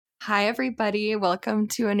Hi, everybody. Welcome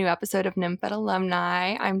to a new episode of Nymphet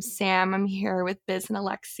Alumni. I'm Sam. I'm here with Biz and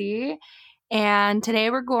Alexi. And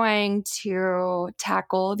today we're going to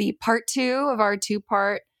tackle the part 2 of our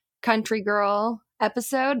 2-part Country Girl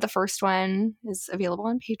episode. The first one is available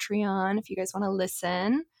on Patreon if you guys want to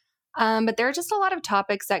listen. But there are just a lot of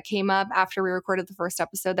topics that came up after we recorded the first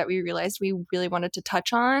episode that we realized we really wanted to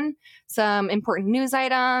touch on. Some important news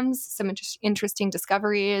items, some interesting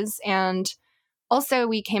discoveries, and also,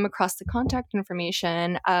 we came across the contact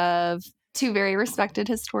information of two very respected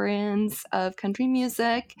historians of country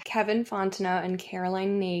music, Kevin Fontenot and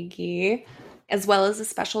Caroline Gnagy, as well as a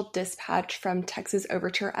special dispatch from Texas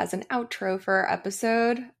Overture as an outro for our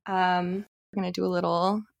episode. We're going to do a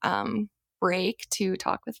little break to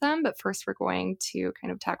talk with them, but first we're going to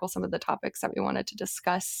kind of tackle some of the topics that we wanted to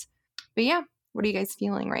discuss. But yeah, what are you guys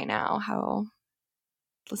feeling right now?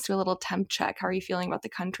 Let's do a little temp check. How are you feeling about the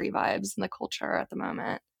country vibes and the culture at the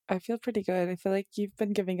moment? I feel pretty good. I feel like you've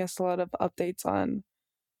been giving us a lot of updates on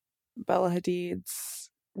Bella Hadid's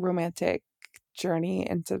romantic journey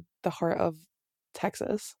into the heart of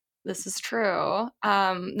Texas. This is true.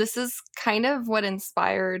 This is kind of what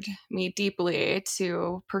inspired me deeply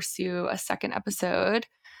to pursue a second episode.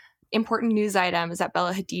 Important news item is that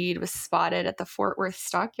Bella Hadid was spotted at the Fort Worth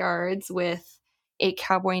stockyards with a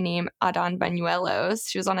cowboy named Adan Bañuelos.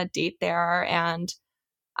 She was on a date there, and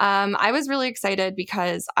I was really excited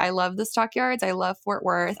because I love the stockyards. I love Fort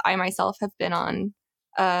Worth. I myself have been on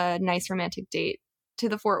a nice romantic date to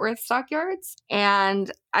the Fort Worth stockyards,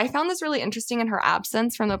 and I found this really interesting in her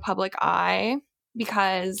absence from the public eye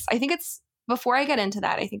because I think before I get into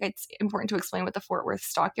that, I think it's important to explain what the Fort Worth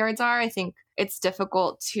stockyards are. I think it's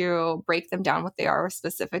difficult to break them down what they are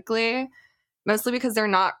specifically, mostly because they're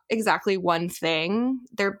not exactly one thing.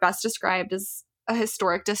 They're best described as a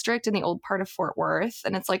historic district in the old part of Fort Worth,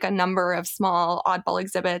 and it's like a number of small oddball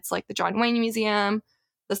exhibits like the John Wayne Museum,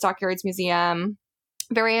 the Stockyards Museum,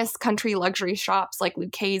 various country luxury shops like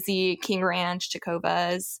Lucchese, King Ranch,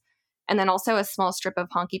 Tacovas, and then also a small strip of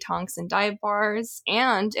honky tonks and dive bars.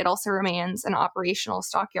 And it also remains an operational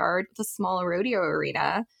stockyard with a small rodeo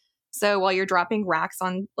arena. So while you're dropping racks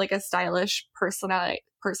on like a stylish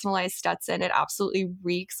personalized Stetson, it absolutely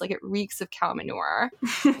reeks. Like, it reeks of cow manure.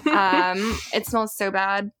 It smells so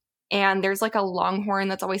bad. And there's like a longhorn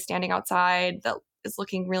that's always standing outside that is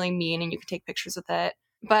looking really mean, and you can take pictures with it.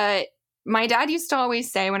 But my dad used to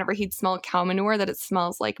always say whenever he'd smell cow manure that it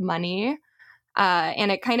smells like money.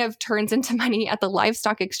 And it kind of turns into money at the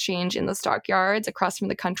livestock exchange in the stockyards across from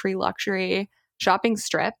the country luxury shopping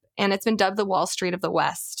strip. And it's been dubbed the Wall Street of the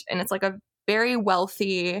West. And it's like a very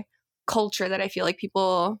wealthy culture that I feel like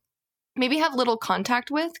people maybe have little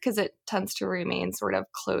contact with because it tends to remain sort of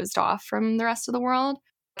closed off from the rest of the world.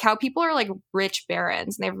 Cow people are like rich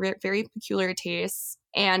barons, and they have very peculiar tastes.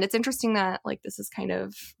 And it's interesting that like this has kind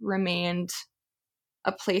of remained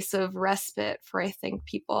a place of respite for, I think,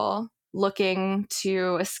 people looking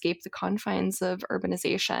to escape the confines of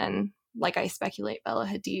urbanization, like I speculate Bella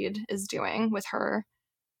Hadid is doing with her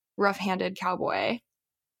rough-handed cowboy.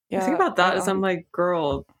 Yeah, the thing about that is I'm like,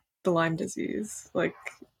 girl, the Lyme disease. Like,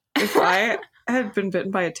 if I had been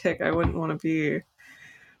bitten by a tick, I wouldn't want to be.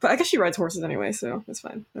 But I guess she rides horses anyway, so it's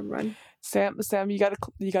fine. Never mind. Sam, you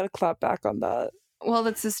gotta clap back on that. Well,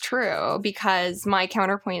 this is true because my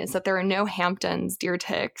counterpoint is that there are no Hamptons deer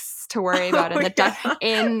ticks to worry about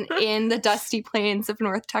in the dusty plains of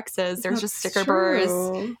North Texas. There's just sticker burrs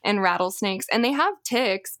and rattlesnakes, and they have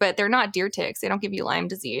ticks, but they're not deer ticks. They don't give you Lyme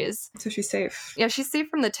disease. So she's safe. Yeah, she's safe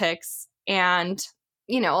from the ticks, and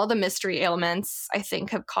all the mystery ailments I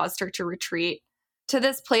think have caused her to retreat to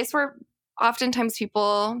this place where oftentimes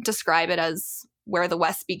people describe it as where the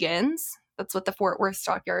West begins. That's what the Fort Worth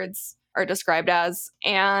stockyards are described as.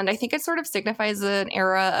 And I think it sort of signifies an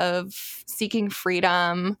era of seeking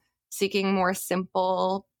freedom, seeking more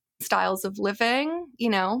simple styles of living,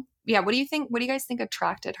 Yeah, what do you think? What do you guys think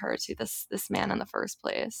attracted her to this man in the first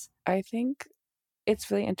place? I think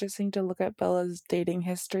it's really interesting to look at Bella's dating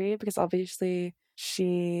history because obviously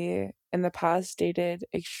she in the past dated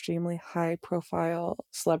extremely high profile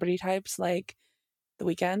celebrity types like The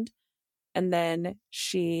Weeknd. And then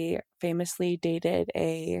she famously dated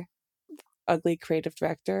a ugly creative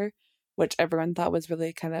director, which everyone thought was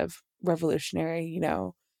really kind of revolutionary,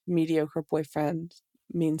 mediocre boyfriend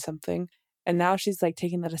means something. And now she's like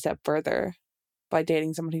taking that a step further by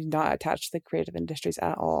dating someone who's not attached to the creative industries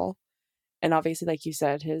at all. And obviously, like you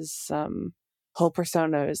said, his whole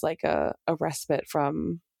persona is like a respite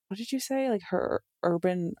from, what did you say? Like her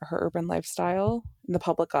urban lifestyle in the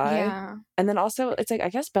public eye. Yeah. And then also it's like, I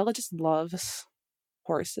guess Bella just loves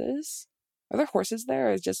horses. Are there horses there,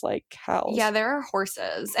 or is it just like cows? Yeah, there are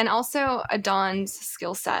horses. And also Adon's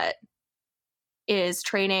skill set is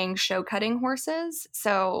training show cutting horses.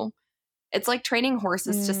 So it's like training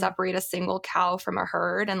horses to separate a single cow from a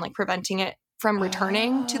herd and like preventing it from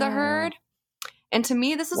returning to the herd. And to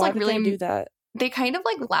me, this is Why like did really they do that? They kind of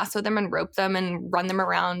like lasso them and rope them and run them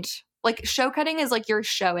around. Like show cutting is like you're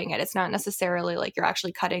showing it. It's not necessarily like you're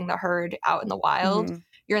actually cutting the herd out in the wild.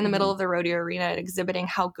 You're in the middle of the rodeo arena and exhibiting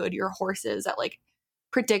how good your horse is at like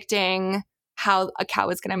predicting how a cow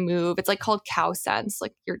is going to move. It's like called cow sense.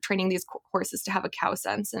 Like you're training these horses to have a cow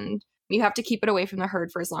sense, and you have to keep it away from the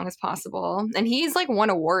herd for as long as possible. And he's like won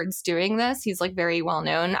awards doing this. He's like very well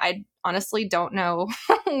known. I honestly don't know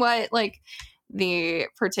what like the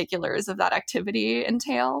particulars of that activity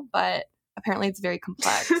entail, but apparently it's very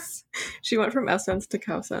complex. She went from essence to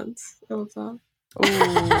cow sense. I love that.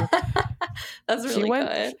 Ooh. That's really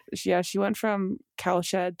good. Yeah, she went from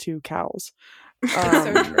cowshed to cows.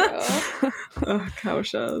 So true. Oh,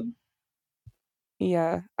 cowshed.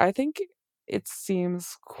 Yeah, I think it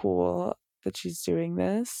seems cool that she's doing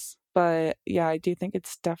this, but yeah, I do think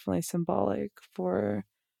it's definitely symbolic for,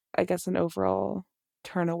 I guess, an overall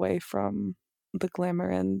turn away from the glamour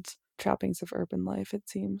and trappings of urban life, it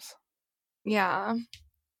seems. Yeah.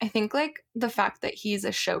 I think like the fact that he's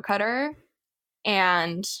a show cutter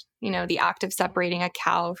and, you know, the act of separating a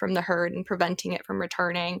cow from the herd and preventing it from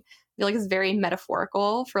returning, I feel like is very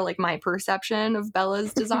metaphorical for like my perception of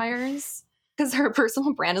Bella's desires. Because her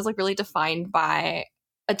personal brand is like really defined by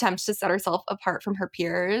attempts to set herself apart from her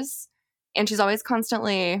peers. And she's always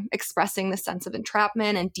constantly expressing this sense of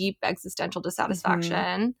entrapment and deep existential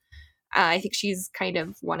dissatisfaction. I think she's kind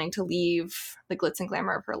of wanting to leave the glitz and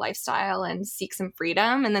glamour of her lifestyle and seek some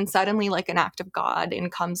freedom. And then suddenly, like an act of God, in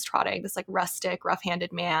comes trotting this like rustic,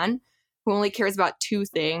 rough-handed man who only cares about two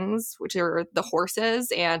things, which are the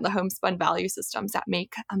horses and the homespun value systems that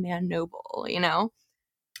make a man noble, you know?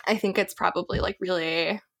 I think it's probably like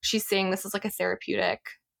really, she's seeing this as like a therapeutic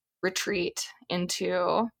retreat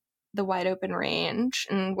into the wide open range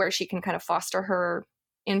and where she can kind of foster her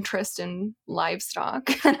interest in livestock.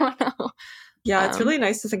 I don't know. Yeah, it's really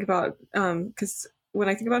nice to think about because when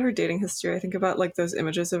I think about her dating history, I think about like those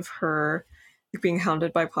images of her being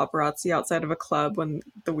hounded by paparazzi outside of a club when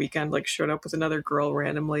The Weeknd like showed up with another girl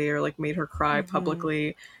randomly or like made her cry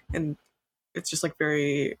publicly, and it's just like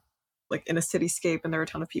very like in a cityscape and there are a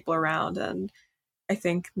ton of people around, and I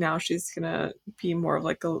think now she's gonna be more of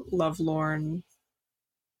like a lovelorn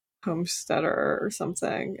homesteader or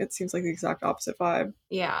something. It seems like the exact opposite vibe.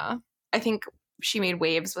 Yeah. I think she made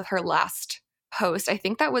waves with her last post. I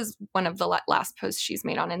think that was one of the last posts she's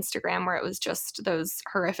made on Instagram where it was just those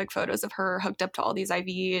horrific photos of her hooked up to all these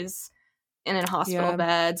IVs and in hospital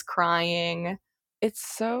beds crying. It's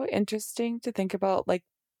so interesting to think about like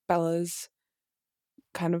Bella's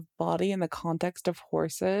kind of body in the context of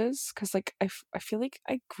horses, because like I feel like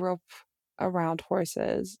I grew up around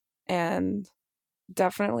horses, and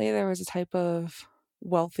definitely there was a type of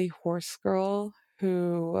wealthy horse girl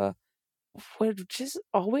who would just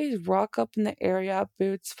always rock up in the area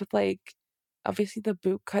boots with like obviously the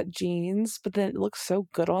boot cut jeans, but then it looks so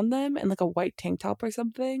good on them and like a white tank top or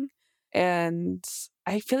something. And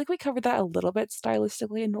I feel like we covered that a little bit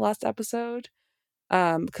stylistically in the last episode.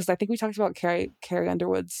 Because I think we talked about Carrie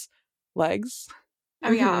Underwood's legs.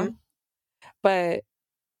 Oh yeah. But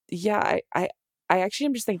yeah, I actually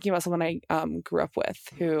am just thinking about someone I grew up with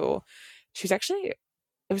who she was actually,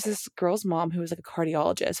 it was this girl's mom who was like a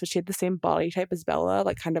cardiologist, but she had the same body type as Bella,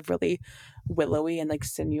 like kind of really willowy and like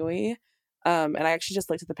sinewy. And I actually just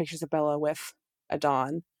looked at the pictures of Bella with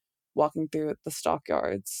Adon walking through the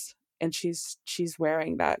stockyards, and she's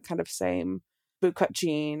wearing that kind of same bootcut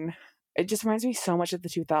jean. It just reminds me so much of the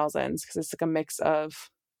 2000s because it's like a mix of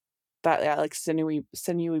that like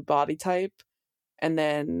sinewy body type, and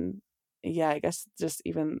then I guess just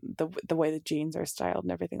even the way the jeans are styled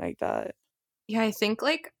and everything like that. Yeah, I think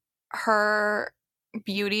like her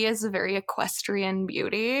beauty is a very equestrian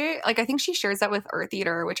beauty. Like I think she shares that with Earth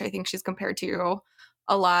Eater, which I think she's compared to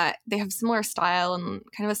a lot. They have similar style and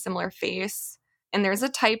kind of a similar face. And there's a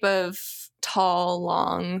type of tall,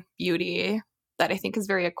 long beauty that I think is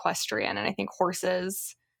very equestrian. And I think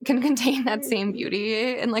horses can contain that same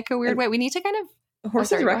beauty in like a weird way. We need to kind of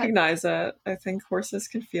horses recognize it. I think horses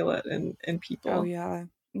can feel it in people. Oh yeah.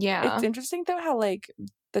 Yeah. It's interesting though how like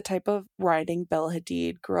the type of riding Bella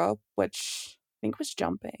Hadid grew up, which I think was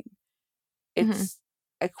jumping. It's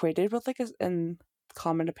equated with like in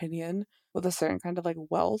common opinion with a certain kind of like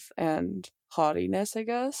wealth and haughtiness, I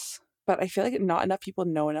guess. But I feel like not enough people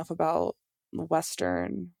know enough about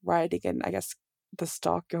Western riding and I guess the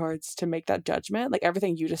stockyards to make that judgment. Like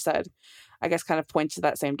everything you just said, I guess kind of points to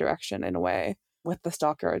that same direction in a way, with the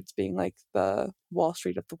stockyards being like the Wall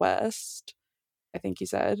Street of the West, I think you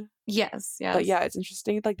said. Yes. But yeah, it's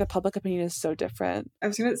interesting. Like the public opinion is so different. I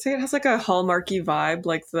was gonna say it has like a Hallmarky vibe,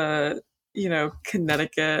 like the,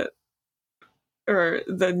 Connecticut or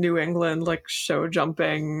the New England like show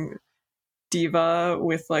jumping diva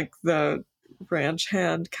with like the ranch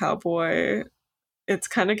hand cowboy. It's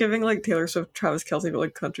kind of giving like Taylor Swift, Travis Kelce, but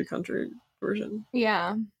like country version.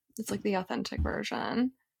 Yeah, it's like the authentic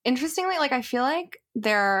version. Interestingly, like I feel like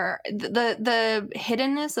the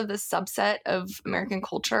hiddenness of this subset of American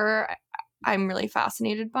culture, I'm really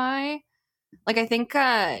fascinated by. Like I think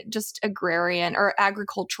just agrarian or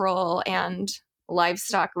agricultural and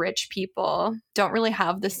livestock rich people don't really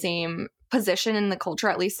have the same position in the culture,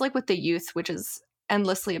 at least like with the youth, which is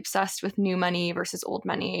endlessly obsessed with new money versus old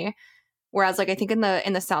money. Whereas like I think in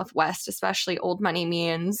the Southwest, especially, old money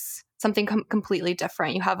means something completely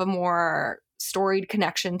different. You have a more storied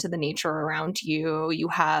connection to the nature around you. You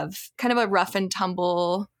have kind of a rough and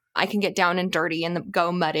tumble, I can get down and dirty and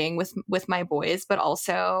go mudding with my boys, but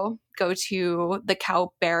also go to the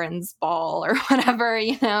cow baron's ball or whatever,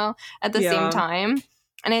 at the same time.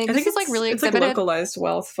 And I think this is like really exhibited. It's like localized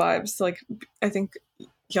wealth vibes. Like I think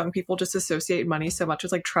young people just associate money so much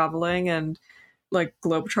with like traveling and like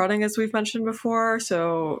globetrotting, as we've mentioned before.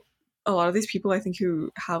 So a lot of these people, I think,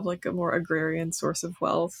 who have like a more agrarian source of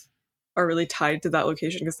wealth are really tied to that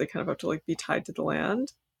location because they kind of have to like be tied to the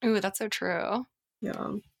land. Ooh, that's so true.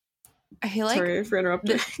 Yeah. I feel like... Sorry for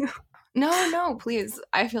interrupting. No, please.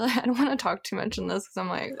 I feel like I don't want to talk too much in this because I'm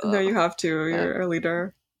like... No, you have to. You're a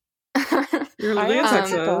leader. You're leading in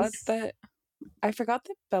Texas. I forgot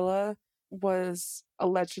that Bella was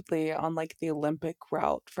allegedly on like the Olympic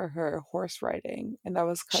route for her horse riding, and that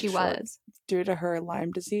was cut short due to her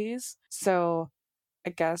Lyme disease. So I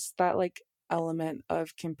guess that like element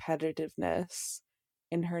of competitiveness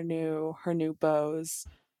in her new beau's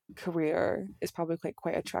career is probably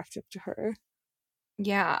quite attractive to her.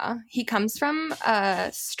 Yeah, he comes from a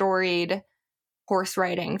storied horse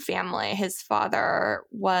riding family. His father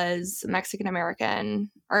was Mexican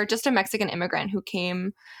American, or just a Mexican immigrant who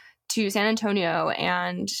came to San Antonio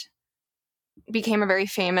and became a very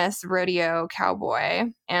famous rodeo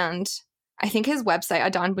cowboy. And I think his website,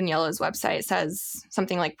 Adon Buñuelo's website, says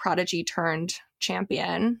something like prodigy turned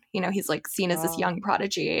champion. He's like seen as this young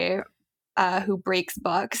prodigy who breaks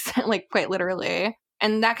bucks, like quite literally.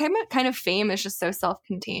 And that kind of fame is just so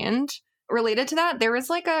self-contained. Related to that, there was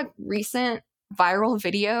like a recent viral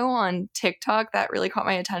video on TikTok that really caught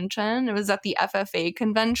my attention. It was at the FFA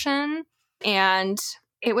convention, and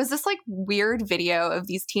it was this like weird video of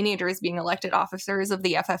these teenagers being elected officers of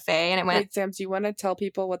the FFA. And it went... Wait, Sam, do you want to tell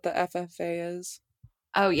people what the FFA is?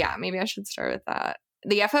 Oh yeah, maybe I should start with that.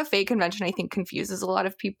 The FFA convention, I think, confuses a lot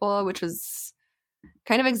of people, which was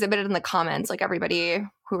kind of exhibited in the comments. Like everybody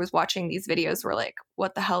who was watching these videos were like,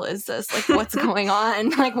 what the hell is this? Like, what's going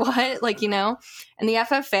on? Like, what? Like, And the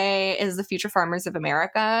FFA is the Future Farmers of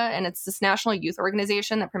America. And it's this national youth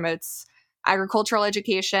organization that promotes agricultural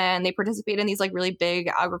education. They participate in these like really big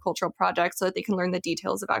agricultural projects so that they can learn the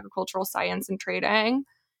details of agricultural science and trading.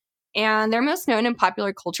 And they're most known in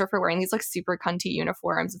popular culture for wearing these like super cunty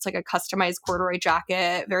uniforms. It's like a customized corduroy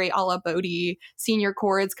jacket, very a la Bodhi, senior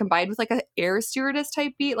cords combined with like an air stewardess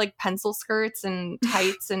type beat, like pencil skirts and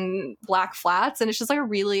tights and black flats. And it's just like a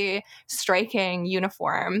really striking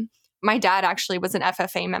uniform. My dad actually was an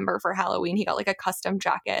FFA member for Halloween. He got like a custom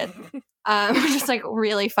jacket, which is like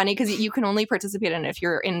really funny because you can only participate in it if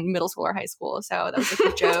you're in middle school or high school. So that was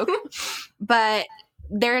like a joke. But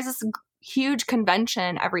there's this huge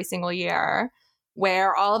convention every single year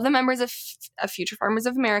where all of the members of Future Farmers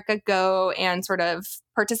of America go and sort of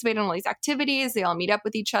participate in all these activities. They all meet up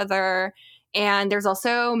with each other. And there's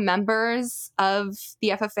also members of the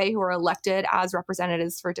FFA who are elected as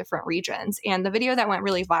representatives for different regions. And the video that went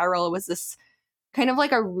really viral was this kind of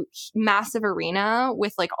like a massive arena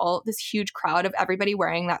with like all this huge crowd of everybody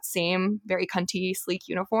wearing that same very cunty, sleek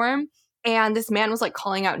uniform. And this man was like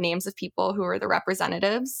calling out names of people who were the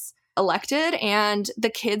representatives elected, and the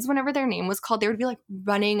kids, whenever their name was called, they would be like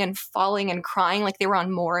running and falling and crying like they were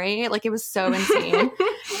on Maury. Like it was so insane.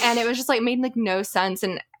 And it was just like made like no sense,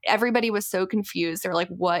 and everybody was so confused. They're like,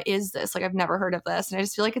 what is this? Like I've never heard of this. And I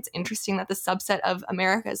just feel like it's interesting that the subset of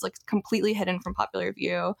America is like completely hidden from popular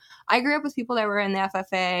view. I grew up with people that were in the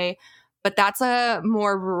FFA, but that's a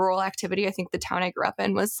more rural activity. I think the town I grew up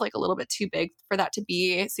in was like a little bit too big for that to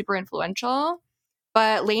be super influential.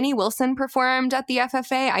 But Lainey Wilson performed at the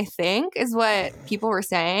FFA, I think, is what people were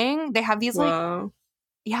saying. They have these like,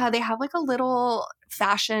 they have like a little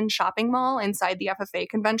fashion shopping mall inside the FFA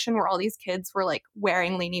convention where all these kids were like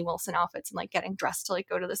wearing Lainey Wilson outfits and like getting dressed to like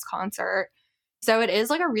go to this concert. So it is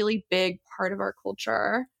like a really big part of our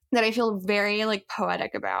culture that I feel very like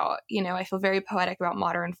poetic about. You know, I feel very poetic about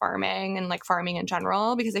modern farming and like farming in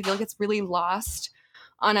general, because I feel like it's really lost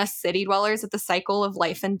on us city dwellers that the cycle of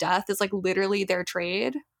life and death is like literally their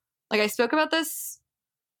trade. Like I spoke about this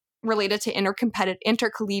related to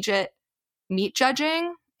intercollegiate meat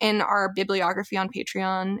judging in our bibliography on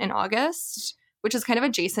Patreon in August, which is kind of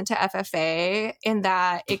adjacent to FFA in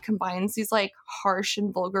that it combines these like harsh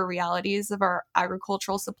and vulgar realities of our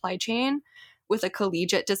agricultural supply chain with a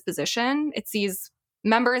collegiate disposition. It's these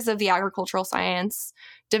members of the agricultural science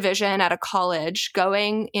division at a college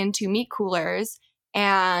going into meat coolers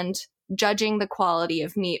and judging the quality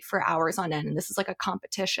of meat for hours on end. And this is like a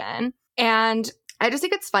competition. And I just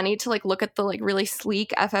think it's funny to like look at the like really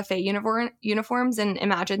sleek FFA uniforms and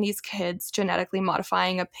imagine these kids genetically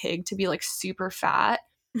modifying a pig to be like super fat.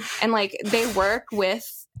 And like they work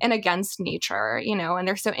with and against nature, you know, and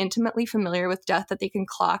they're so intimately familiar with death that they can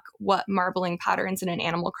clock what marbling patterns in an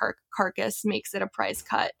animal carcass makes it a prize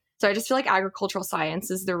cut. So I just feel like agricultural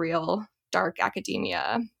science is the real dark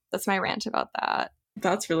academia. That's my rant about that.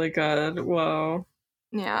 That's really good. Whoa.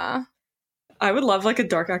 Yeah. I would love like a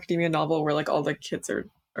dark academia novel where like all the kids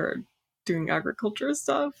are doing agriculture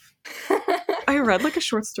stuff. I read like a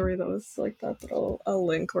short story that was like that I'll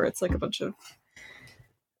link, where it's like a bunch of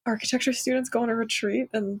architecture students go on a retreat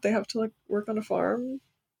and they have to like work on a farm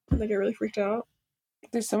and they get really freaked out.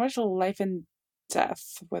 There's so much life and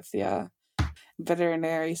death with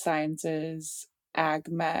veterinary sciences,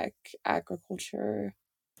 ag-mech, agriculture.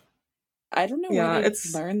 I don't know where they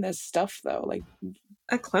learn this stuff though. Like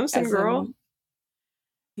at Clemson, girl.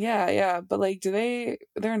 Yeah, but like, they're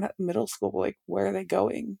in middle school. Like, where are they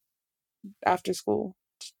going after school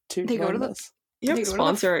to learn this? You have a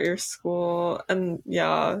sponsor at your school, and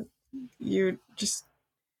yeah, you just,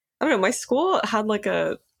 I don't know. My school had like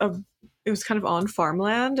it was kind of on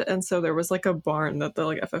farmland, and so there was like a barn that the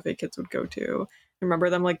like FFA kids would go to. I remember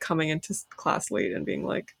them like coming into class late and being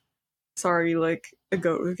like, sorry, like a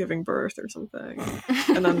goat was giving birth or something.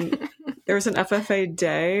 And then there was an FFA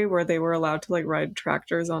day where they were allowed to like ride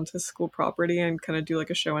tractors onto school property and kind of do like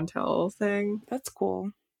a show and tell thing. That's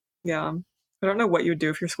cool. Yeah. I don't know what you would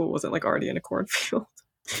do if your school wasn't like already in a cornfield.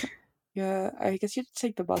 Yeah, I guess you'd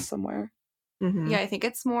take the bus somewhere. Mm-hmm. Yeah, I think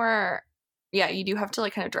it's more, yeah, you do have to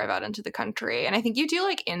like kind of drive out into the country. And I think you do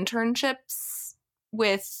like internships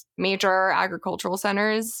with major agricultural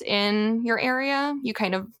centers in your area. You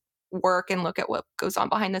kind of work and look at what goes on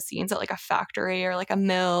behind the scenes at like a factory or like a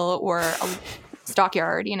mill or a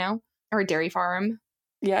stockyard, you know, or a dairy farm.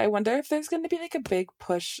 Yeah, I wonder if there's going to be like a big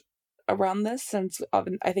push around this, since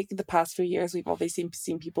I think in the past few years we've always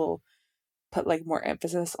seen people put like more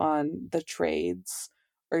emphasis on the trades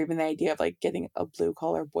or even the idea of like getting a blue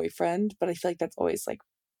collar boyfriend, but I feel like that's always like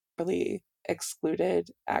really excluded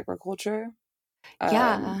agriculture.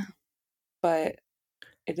 Yeah, but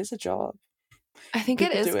it is a job. I think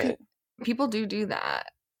people it is. People do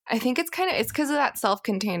that. I think it's because of that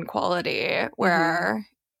self-contained quality where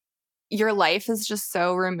your life is just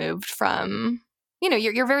so removed from, you know,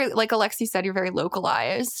 you're very, like Alexi said, you're very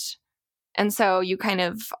localized. And so you kind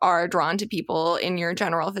of are drawn to people in your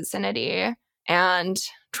general vicinity, and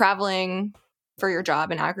traveling for your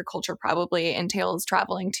job in agriculture probably entails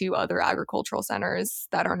traveling to other agricultural centers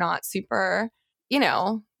that are not super, you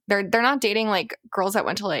know, they're not dating like girls that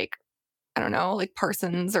went to like, I don't know, like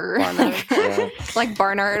Parsons or like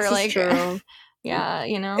Barnard or like, yeah,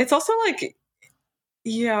 you know. It's also like,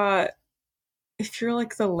 yeah, if you're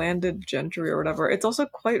like the landed gentry or whatever, it's also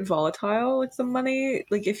quite volatile, like the money.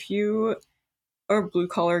 Like if you are a blue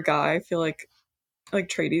collar guy, I feel like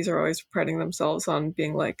tradies are always priding themselves on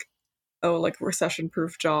being like, oh, like recession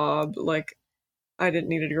proof job, like I didn't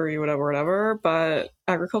need a degree, whatever. But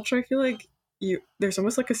agriculture, I feel like there's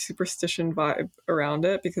almost like a superstition vibe around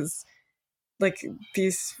it, because like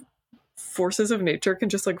these forces of nature can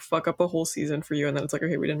just like fuck up a whole season for you, and then it's like,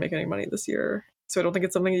 okay, we didn't make any money this year. So I don't think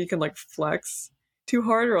it's something you can like flex too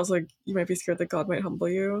hard, or else like you might be scared that God might humble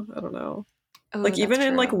you. I don't know. Oh, like even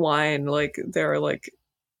in like wine, like there are like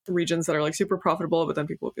regions that are like super profitable, but then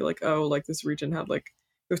people will be like, oh, like this region had like,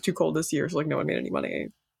 it was too cold this year, so like no one made any money.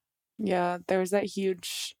 Yeah, there was that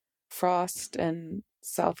huge frost in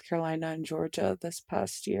South Carolina and Georgia this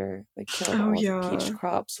past year that killed all the peach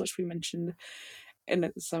crops, which we mentioned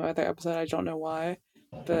in some other episode. I don't know why,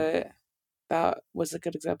 but that was a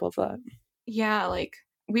good example of that. Yeah, like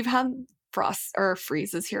we've had frosts or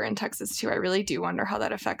freezes here in Texas too. I really do wonder how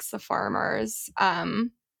that affects the farmers. And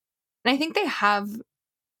I think they have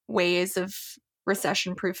ways of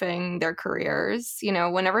recession proofing their careers. You know,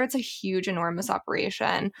 whenever it's a huge, enormous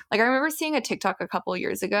operation, like I remember seeing a TikTok a couple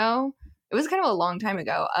years ago. It was kind of a long time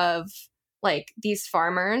ago of like these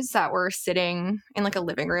farmers that were sitting in like a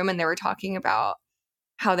living room and they were talking about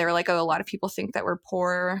how they were like, oh, a lot of people think that we're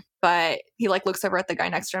poor. But he like looks over at the guy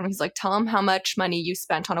next to him. He's like, tell him how much money you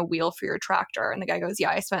spent on a wheel for your tractor. And the guy goes,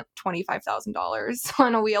 yeah, I spent $25,000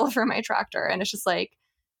 on a wheel for my tractor. And it's just like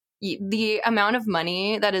the amount of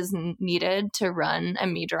money that is needed to run a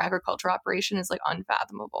major agriculture operation is like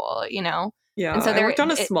unfathomable, you know? Yeah, and so I worked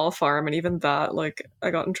on a small farm, and even that, like,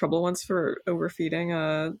 I got in trouble once for overfeeding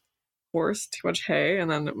a horse too much hay,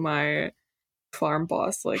 and then my farm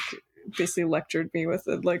boss, like, basically lectured me with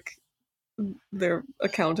it, like, their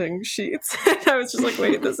accounting sheets. And I was just like,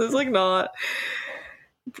 wait, this is like not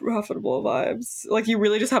profitable vibes. Like, you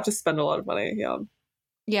really just have to spend a lot of money.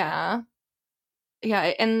 Yeah.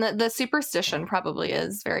 And the superstition probably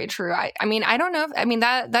is very true. I mean, I don't know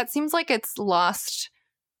that seems like it's lost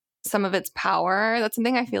some of its power. That's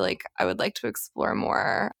something I feel like I would like to explore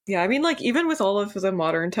more. Yeah, I mean, like, even with all of the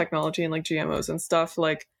modern technology and like GMOs and stuff,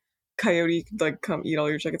 like coyote could like come eat all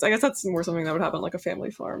your chickens. I guess that's more something that would happen like a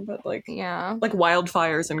family farm, but like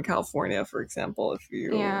wildfires in California, for example, if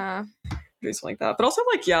you do something like that. But also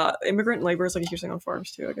like immigrant labor is like a huge thing on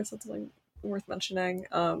farms too. I guess that's like worth mentioning.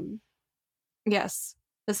 Yes,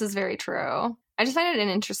 this is very true. I just find it an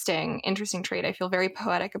interesting trait. I feel very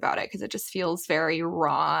poetic about it because it just feels very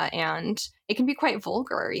raw and it can be quite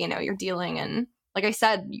vulgar. You know, you're dealing in, like I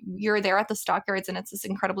said, you're there at the stockyards and it's this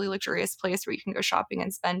incredibly luxurious place where you can go shopping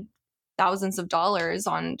and spend thousands of dollars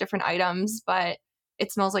on different items, but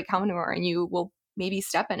it smells like cow manure and you will maybe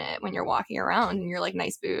step in it when you're walking around in your like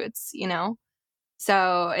nice boots, you know?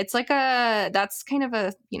 So it's like that's kind of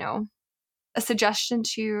a, you know, a suggestion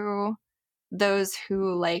to those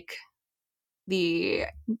who like the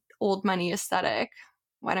old money aesthetic.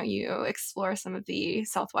 Why don't you explore some of the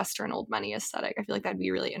Southwestern old money aesthetic? I feel like that'd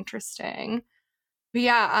be really interesting. But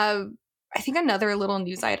yeah, I think another little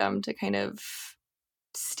news item to kind of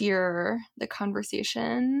steer the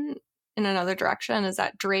conversation in another direction is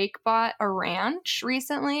that Drake bought a ranch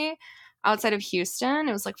recently outside of Houston.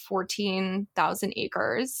 It was like 14,000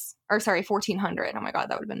 acres. Or sorry, 1,400. Oh my God,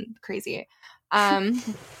 that would have been crazy.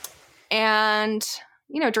 And,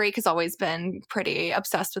 you know, Drake has always been pretty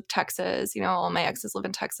obsessed with Texas. You know, all my exes live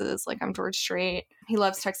in Texas. Like, I'm George Strait. He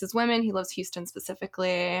loves Texas women. He loves Houston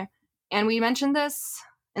specifically. And we mentioned this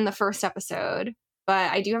in the first episode,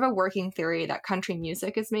 but I do have a working theory that country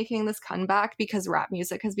music is making this comeback because rap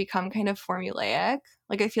music has become kind of formulaic.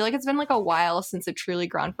 Like, I feel like it's been like a while since a truly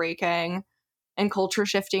groundbreaking and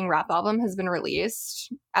culture-shifting rap album has been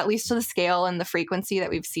released, at least to the scale and the frequency that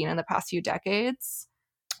we've seen in the past few decades.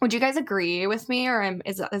 Would you guys agree with me, or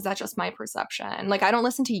is that just my perception? Like, I don't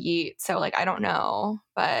listen to Yeet, so like I don't know,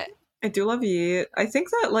 but I do love Yeet. I think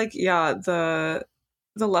that like the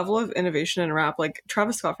level of innovation in rap, like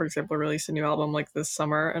Travis Scott, for example, released a new album like this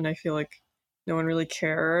summer, and I feel like no one really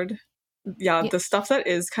cared. Yeah, the stuff that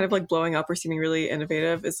is kind of like blowing up or seeming really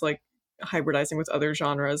innovative is like hybridizing with other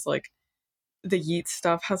genres. Like the Yeet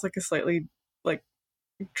stuff has like a slightly like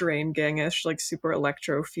Drain Gang-ish, like super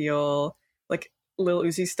electro feel. Like Lil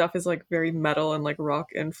Uzi stuff is like very metal and like rock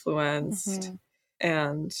influenced.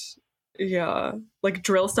 And yeah, like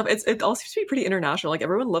drill stuff, it all seems to be pretty international. Like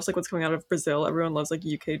everyone loves like what's coming out of Brazil, everyone loves like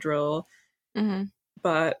UK drill.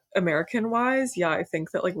 But American wise, I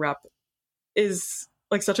think that like rap is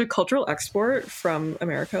like such a cultural export from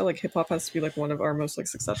America. Like hip hop has to be like one of our most like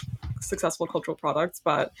successful cultural products,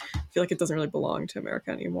 but I feel like it doesn't really belong to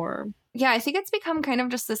America anymore. Yeah, I think it's become kind of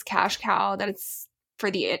just this cash cow that it's for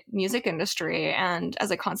the music industry, and as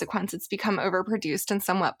a consequence it's become overproduced and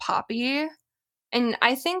somewhat poppy. And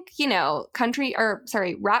I think, you know,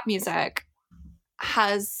 rap music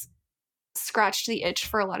has scratched the itch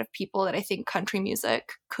for a lot of people that I think country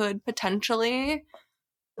music could potentially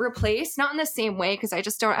replace. Not in the same way, because I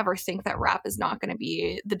just don't ever think that rap is not going to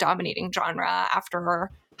be the dominating genre after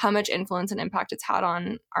how much influence and impact it's had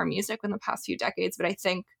on our music in the past few decades. But I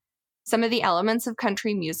think some of the elements of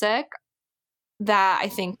country music that I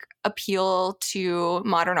think appeal to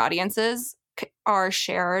modern audiences are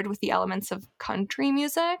shared with the elements of country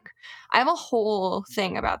music. I have a whole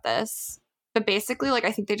thing about this, but basically, like,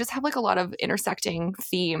 I think they just have like a lot of intersecting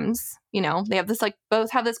themes. You know, they have this like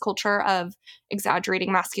both have this culture of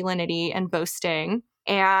exaggerating masculinity and boasting.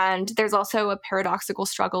 And there's also a paradoxical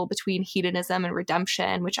struggle between hedonism and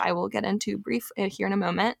redemption, which I will get into brief here in a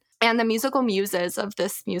moment. And the musical muses of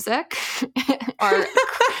this music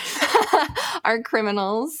are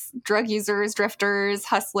criminals, drug users, drifters,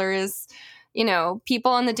 hustlers, you know,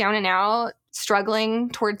 people on the down and out struggling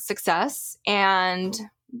towards success and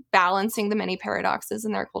balancing the many paradoxes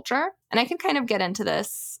in their culture. And I can kind of get into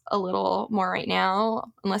this a little more right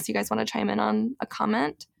now, unless you guys want to chime in on a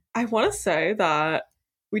comment. I want to say that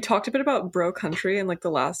we talked a bit about bro country in like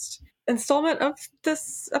the last installment of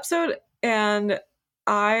this episode, and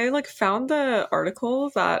I like found the article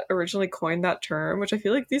that originally coined that term, which I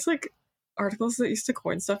feel like these like articles that used to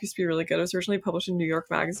coin stuff used to be really good. It was originally published in New York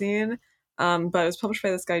Magazine, but it was published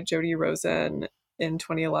by this guy Jody Rosen in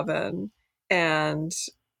 2011, and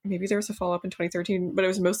maybe there was a follow-up in 2013, but it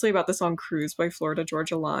was mostly about the song Cruise by Florida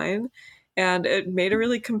Georgia Line, and it made a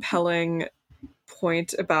really compelling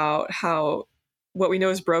point about how what we know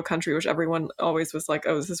as bro country, which everyone always was like,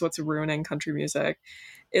 oh, this is what's ruining country music,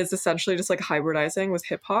 is essentially just like hybridizing with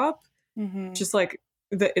hip hop. Just like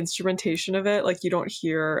the instrumentation of it, like you don't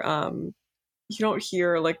hear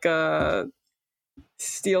like a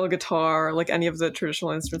steel guitar, like any of the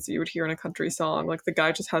traditional instruments that you would hear in a country song. Like the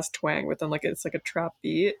guy just has twang, but then like it's like a trap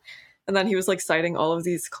beat. And then he was like citing all of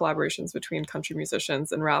these collaborations between country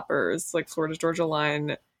musicians and rappers. Like Florida Georgia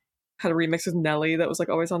Line had a remix with Nelly that was like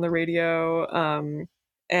always on the radio.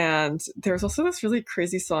 And there's also this really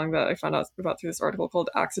crazy song that I found out about through this article called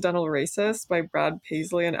Accidental Racist by Brad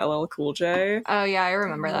Paisley and LL Cool J. Oh yeah, I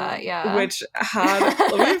remember that. Yeah. Which had,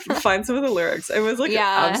 let me find some of the lyrics. It was like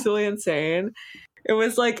absolutely insane. It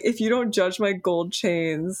was like, if you don't judge my gold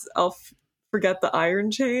chains, I'll forget the iron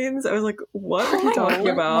chains. I was like, what are you talking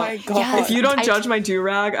about? My God. If you don't judge my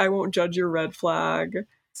do-rag, I won't judge your red flag.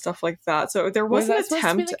 Stuff like that. So there was an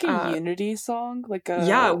attempt to be like a unity song, like a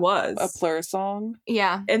it was a Blur song.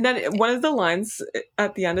 Yeah, and then one of the lines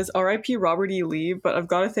at the end is "R.I.P. Robert E. Lee," but I've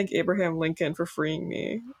got to thank Abraham Lincoln for freeing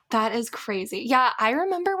me. That is crazy. Yeah, I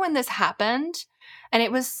remember when this happened, and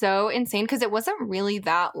it was so insane because it wasn't really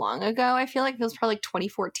that long ago. I feel like it was probably like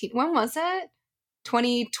 2014. When was it?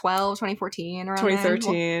 2012, 2014, around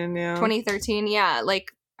 2013. Yeah, 2013. Yeah,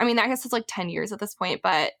 like I mean, I guess it's like 10 years at this point,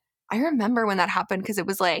 but I remember when that happened because it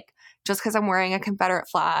was like, just because I'm wearing a Confederate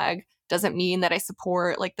flag doesn't mean that I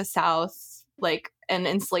support like the South, like, and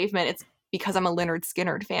enslavement. It's because I'm a Lynyrd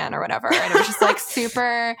Skynyrd fan or whatever. And it was just like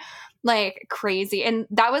super like crazy. And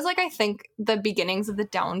that was like, I think the beginnings of the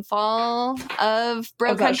downfall of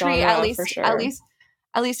bro country, genre, at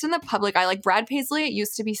least in the public eye. Like Brad Paisley, it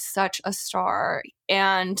used to be such a star.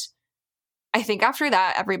 And I think after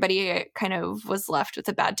that, everybody kind of was left with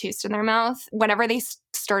a bad taste in their mouth. Whenever they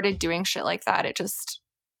started doing shit like that, it just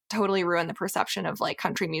totally ruined the perception of like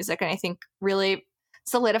country music. And I think really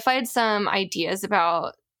solidified some ideas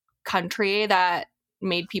about country that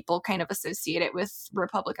made people kind of associate it with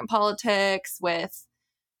Republican politics, with,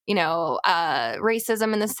 you know,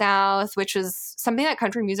 racism in the South, which was something that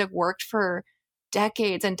country music worked for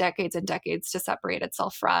decades and decades and decades to separate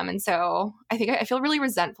itself from. And so I think I feel really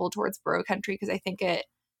resentful towards bro country because I think it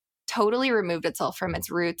totally removed itself from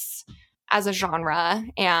its roots as a genre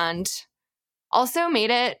and also made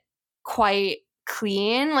it quite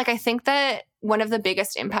clean. Like I think that one of the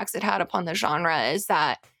biggest impacts it had upon the genre is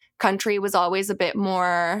that country was always a bit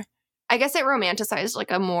more, I guess it romanticized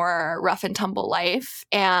like a more rough and tumble life,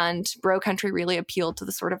 and bro country really appealed to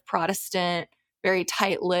the sort of Protestant, very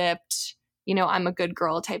tight-lipped, you know, I'm a good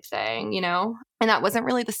girl type thing, you know? And that wasn't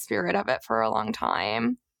really the spirit of it for a long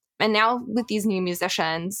time. And now with these new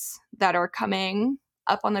musicians that are coming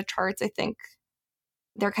up on the charts, I think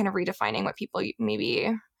they're kind of redefining what people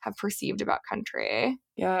maybe have perceived about country.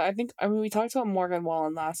 Yeah, I mean, we talked about Morgan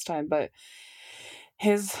Wallen last time, but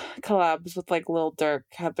his collabs with like Lil Durk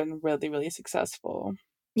have been really, really successful.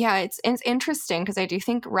 Yeah, it's interesting because I do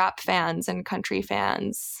think rap fans and country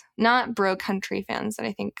fans, not bro country fans, and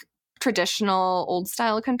I think traditional old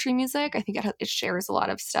style country music, I think it shares a lot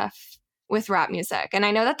of stuff with rap music. And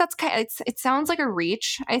I know that that's kind of, it sounds like a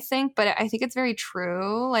reach, I think, but I think it's very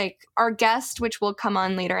true. Like our guest, which will come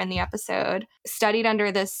on later in the episode, studied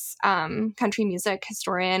under this country music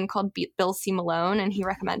historian called Bill C. Malone, and he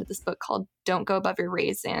recommended this book called Don't Go Above Your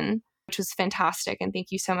Raisin, which was fantastic. And thank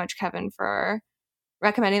you so much, Kevin, for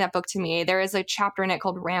recommending that book to me. There is a chapter in it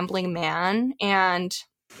called Rambling Man, and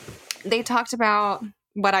they talked about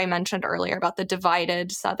what I mentioned earlier about the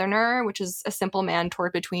divided Southerner, which is a simple man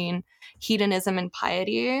torn between hedonism and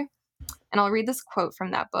piety. And I'll read this quote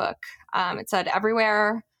from that book. It said,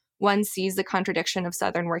 "Everywhere one sees the contradiction of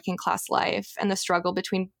Southern working class life and the struggle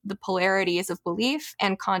between the polarities of belief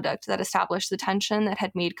and conduct that established the tension that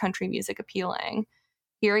had made country music appealing.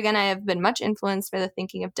 Here again, I have been much influenced by the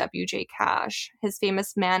thinking of W.J. Cash, his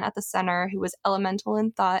famous man at the center who was elemental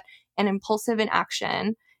in thought and impulsive in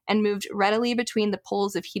action, and moved readily between the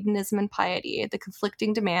poles of hedonism and piety, the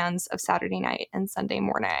conflicting demands of Saturday night and Sunday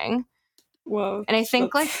morning." Whoa. And I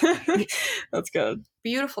think that's good.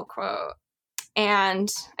 Beautiful quote. And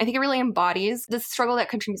I think it really embodies the struggle that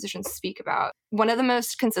country musicians speak about. One of the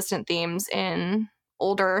most consistent themes in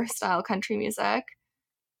older style country music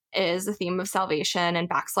is the theme of salvation and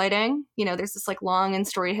backsliding. There's this long and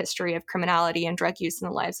storied history of criminality and drug use in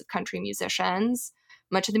the lives of country musicians.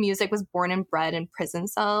 Much of the music was born and bred in prison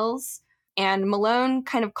cells. And Malone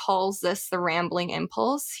kind of calls this the rambling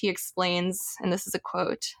impulse. He explains, and this is a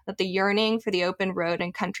quote, that the yearning for the open road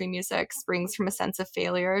in country music springs from a sense of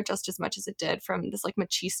failure just as much as it did from this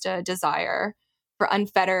machista desire for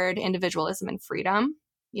unfettered individualism and freedom.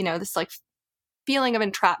 This feeling of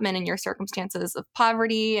entrapment in your circumstances of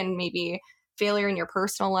poverty and maybe failure in your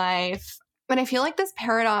personal life. But I feel like this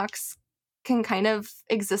paradox can kind of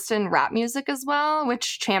exist in rap music as well,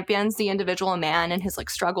 which champions the individual man and his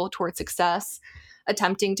struggle towards success,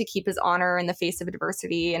 attempting to keep his honor in the face of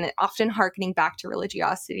adversity, and often hearkening back to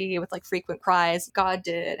religiosity with frequent cries, God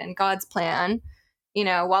did and God's plan,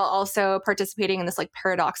 while also participating in this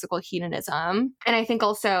paradoxical hedonism. And I think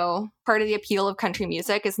also part of the appeal of country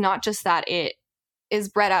music is not just that it is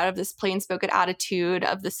bred out of this plain-spoken attitude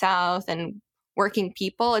of the South and working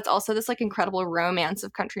people. It's also this incredible romance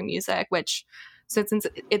of country music, which since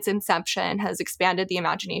its inception has expanded the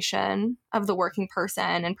imagination of the working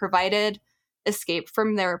person and provided escape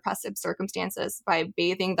from their oppressive circumstances by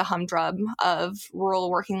bathing the humdrum of rural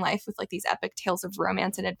working life with these epic tales of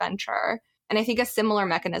romance and adventure. And I think a similar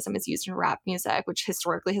mechanism is used in rap music, which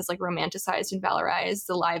historically has romanticized and valorized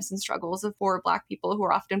the lives and struggles of poor Black people who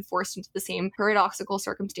are often forced into the same paradoxical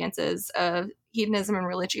circumstances of hedonism and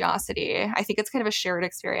religiosity. I think it's kind of a shared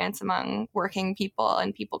experience among working people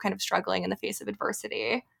and people kind of struggling in the face of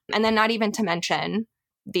adversity. And then not even to mention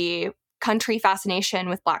the country fascination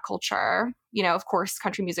with Black culture. Of course,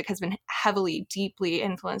 country music has been heavily, deeply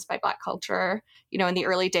influenced by Black culture. In the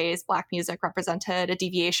early days, Black music represented a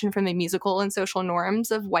deviation from the musical and social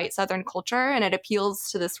norms of white Southern culture, and it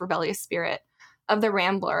appeals to this rebellious spirit of the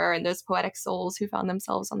rambler and those poetic souls who found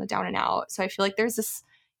themselves on the down and out. So I feel like there's this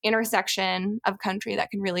intersection of country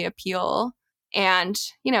that can really appeal. And,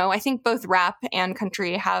 I think both rap and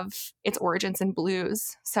country have its origins in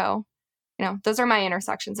blues. So those are my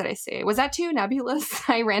intersections that I see. Was that too nebulous?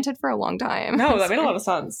 I ranted for a long time. No, that made a lot of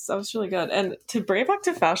sense. That was really good. And to bring it back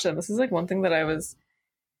to fashion, this is one thing that I was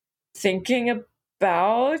thinking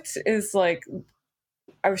about is I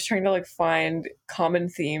was trying to find common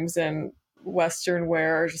themes in Western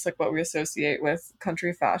wear, or just what we associate with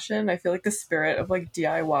country fashion. I feel the spirit of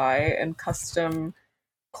DIY and custom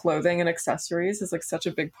clothing and accessories is such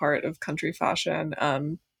a big part of country fashion.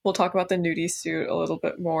 We'll talk about the nudie suit a little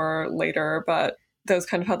bit more later, but those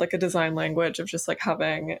kind of had a design language of just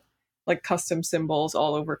having custom symbols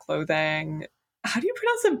all over clothing. How do you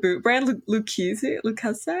pronounce the boot brand? Lucchese?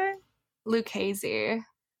 Lucchese.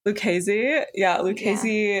 Lucchese? Yeah,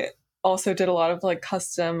 Lucchese also did a lot of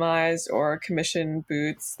customized or commissioned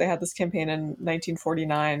boots. They had this campaign in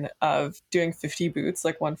 1949 of doing 50 boots,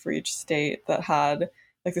 one for each state, that had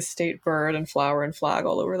the state bird and flower and flag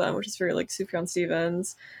all over them, which is very Sufjan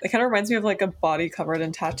Stevens. It kind of reminds me of a body covered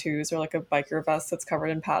in tattoos, or a biker vest that's covered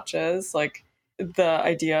in patches. The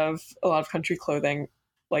idea of a lot of country clothing,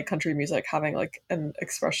 country music, having an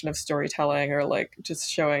expression of storytelling, or just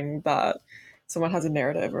showing that someone has a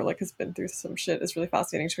narrative or has been through some shit is really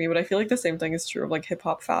fascinating to me. But I feel the same thing is true of hip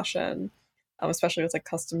hop fashion, especially with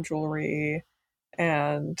custom jewelry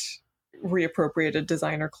and reappropriated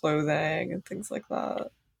designer clothing and things like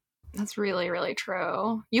that. That's really, really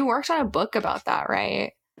true. You worked on a book about that,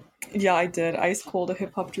 right? Yeah, I did. Ice Cold, a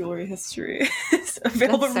hip hop jewelry history. It's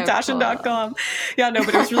available from Dashin.com. Yeah, no,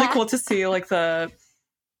 but it was really cool to see the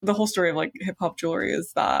whole story of hip hop jewelry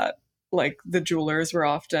is that the jewelers were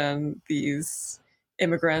often these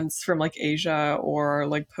immigrants from Asia or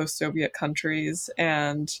post-Soviet countries,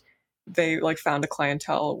 and they found a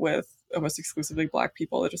clientele with almost exclusively Black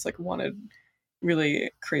people that just wanted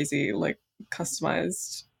really crazy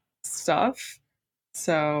customized stuff.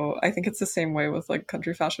 So I think it's the same way with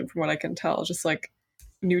country fashion, from what I can tell. Just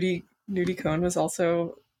Nudie Cohn was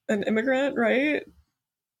also an immigrant, right?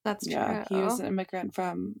 That's true. Yeah, he was an immigrant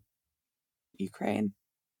from Ukraine.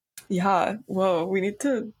 Yeah. Whoa, we need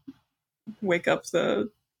to wake up the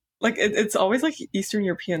it's always Eastern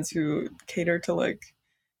Europeans who cater to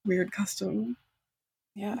weird custom.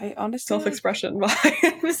 Yeah, I honestly self-expression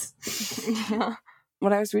vibes. Yeah.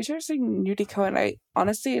 When I was researching Nudie Cohn, I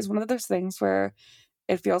honestly is one of those things where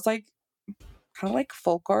it feels kind of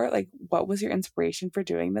folk art. What was your inspiration for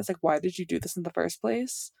doing this? Why did you do this in the first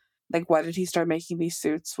place? Why did he start making these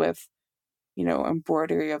suits with,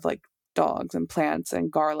 embroidery of dogs and plants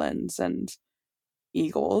and garlands and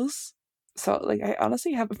eagles? So, like, I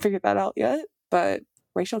honestly haven't figured that out yet, but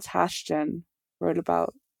Rachel Tashjian wrote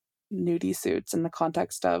about nudie suits in the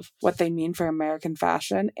context of what they mean for American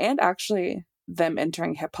fashion and actually them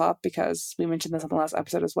entering hip hop, because we mentioned this on the last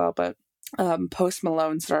episode as well, but Post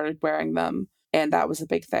Malone started wearing them, and that was a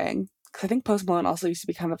big thing. Because I think Post Malone also used to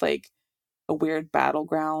be kind of like a weird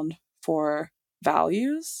battleground for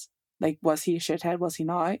values. Like, was he a shithead? Was he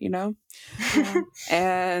not? You know? Yeah.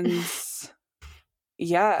 And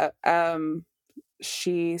yeah,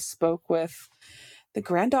 she spoke with the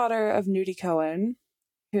granddaughter of Nudie Cohen,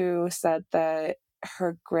 who said that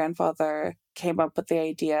her grandfather came up with the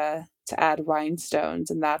idea to add rhinestones,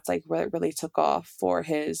 and that's like where it really took off for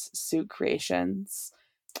his suit creations,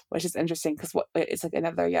 which is interesting because it's like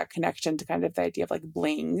another connection to kind of the idea of like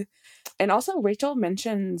bling. And also Rachel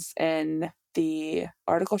mentions in the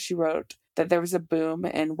article she wrote that there was a boom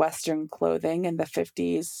in Western clothing in the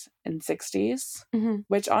 50s and 60s,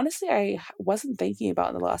 which honestly I wasn't thinking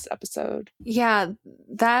about in the last episode. Yeah,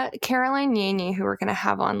 that Caroline Gnagy, who we're going to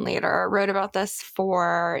have on later, wrote about this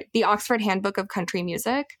for the Oxford Handbook of Country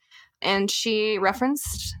Music. And she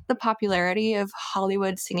referenced the popularity of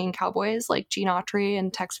Hollywood singing cowboys like Gene Autry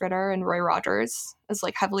and Tex Ritter and Roy Rogers as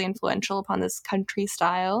like heavily influential upon this country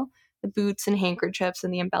style. The boots and handkerchiefs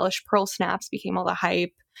and the embellished pearl snaps became all the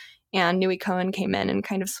hype. And Nui Cohen came in and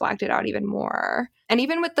kind of swagged it out even more. And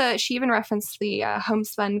even with she even referenced the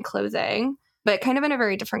homespun clothing, but kind of in a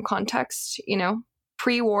very different context, you know,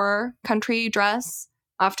 pre-war country dress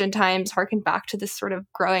oftentimes harkened back to this sort of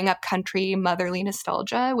growing up country motherly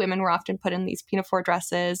nostalgia. Women were often put in these pinafore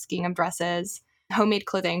dresses, gingham dresses, homemade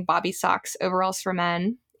clothing, bobby socks, overalls for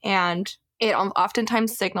men. And it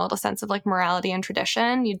oftentimes signaled a sense of like morality and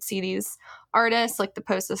tradition. You'd see these artists like the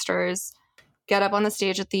Poe Sisters get up on the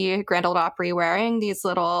stage at the Grand Ole Opry wearing these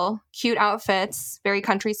little cute outfits, very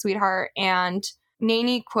country sweetheart. And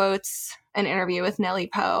Gnagy quotes an interview with Nellie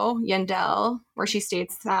Poe Yandel, where she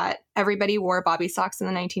states that everybody wore bobby socks in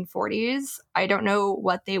the 1940s. I don't know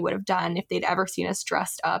what they would have done if they'd ever seen us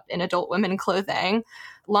dressed up in adult women clothing.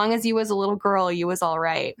 Long as you was a little girl, you was all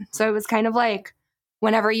right. So it was kind of like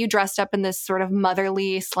whenever you dressed up in this sort of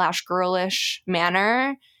motherly / girlish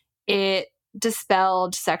manner, it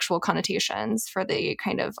dispelled sexual connotations for the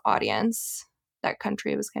kind of audience that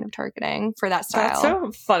country was kind of targeting for that style. That's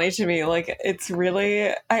so funny to me. Like, it's really,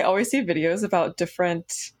 I always see videos about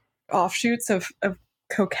different offshoots of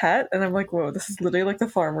Coquette, and I'm like, whoa, this is literally like the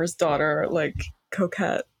farmer's daughter, like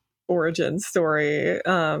Coquette origin story.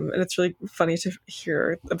 And it's really funny to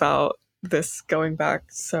hear about this going back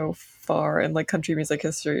so far in like country music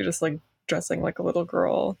history, just like dressing like a little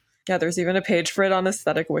girl. Yeah, there's even a page for it on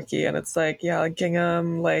Aesthetic Wiki, and it's like, yeah,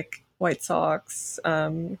 gingham, like white socks.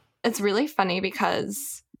 It's really funny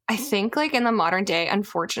because I think like in the modern day,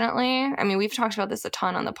 unfortunately, I mean, we've talked about this a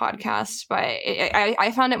ton on the podcast, but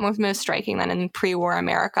I found it most striking that in pre-war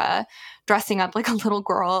America, dressing up like a little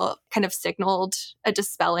girl kind of signaled a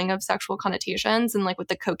dispelling of sexual connotations. And like with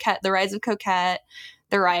the rise of Coquette,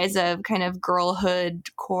 the rise of kind of girlhood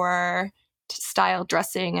core style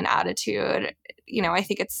dressing and attitude, you know, I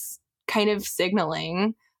think it's kind of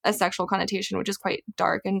signaling a sexual connotation, which is quite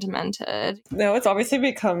dark and demented. No, it's obviously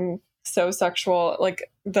become so sexual.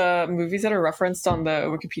 Like the movies that are referenced on the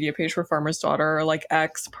Wikipedia page for Farmer's Daughter are like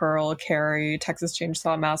X, Pearl, Carrie, Texas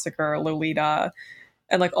Chainsaw Massacre, Lolita.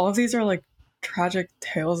 And like all of these are like tragic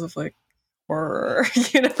tales of like horror,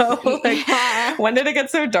 you know? Like, yeah. When did it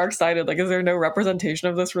get so dark-sided? Like, is there no representation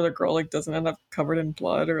of this where the girl like doesn't end up covered in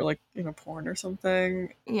blood or like, you know, porn or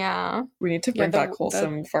something? Yeah. We need to bring back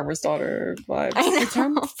wholesome Farmer's Daughter vibes.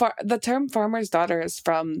 The term Farmer's Daughter is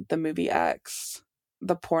from the movie X.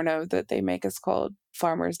 The porno that they make is called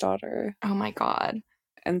Farmer's Daughter. Oh my God.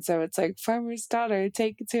 And so it's like, Farmer's Daughter,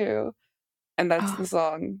 take two. And that's the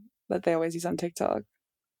song that they always use on TikTok.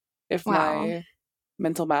 If my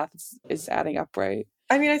mental math is adding up right.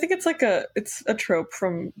 I mean, I think it's like it's a trope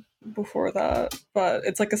from before that, but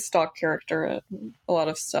it's like a stock character in a lot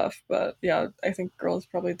of stuff. But yeah, I think girls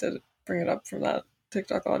probably did bring it up from that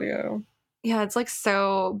TikTok audio. Yeah, it's like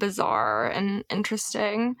so bizarre and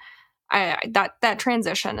interesting. That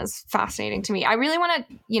transition is fascinating to me. I really want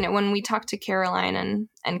to, you know, when we talk to Caroline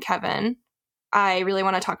and Kevin, I really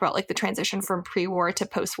want to talk about like the transition from pre-war to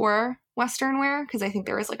post-war Western wear, because I think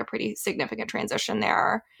there was like a pretty significant transition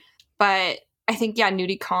there. But I think,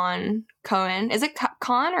 Nudie Cohen. Is it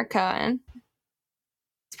Cohen or Cohen?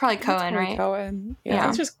 It's probably Cohen, right? Cohen. Yeah.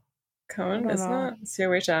 It's just Cohen, isn't it?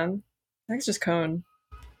 COHN. I think it's just Cohen.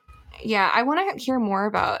 Yeah, I want to hear more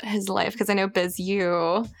about his life because I know, Biz,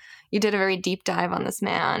 you did a very deep dive on this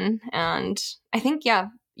man. And I think,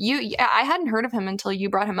 I hadn't heard of him until you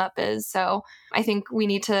brought him up, so I think we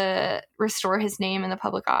need to restore his name in the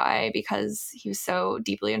public eye because he was so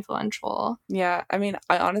deeply influential. Yeah, I mean,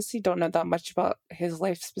 I honestly don't know that much about his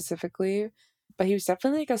life specifically, but he was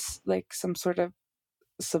definitely like some sort of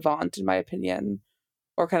savant, in my opinion,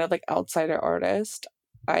 or kind of like outsider artist,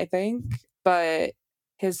 I think. But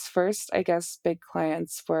his first, I guess, big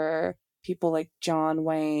clients were people like John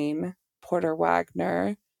Wayne, Porter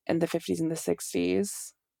Wagner in the 50s and the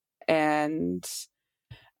 60s. And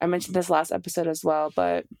I mentioned this last episode as well,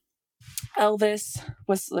 but Elvis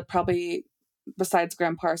was probably, besides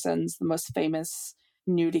Graham Parsons, the most famous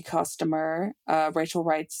nudie costumer. Rachel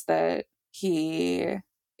writes that he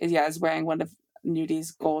is wearing one of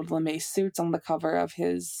Nudie's gold lame suits on the cover of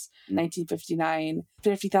his 1959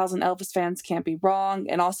 50,000 Elvis fans can't be wrong.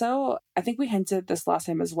 And also, I think we hinted this last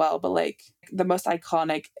time as well, but like the most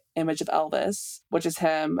iconic image of Elvis, which is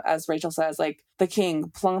him, as Rachel says, like the king,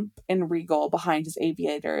 plump and regal behind his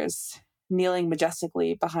aviators, kneeling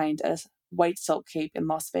majestically behind a white silk cape in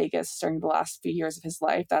Las Vegas during the last few years of his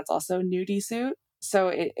life. That's also a nudie suit.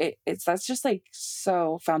 So it's that's just like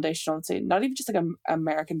so foundational to not even just like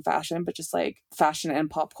American fashion, but just like fashion and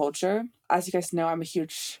pop culture. As you guys know, I'm a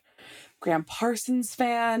huge Graham Parsons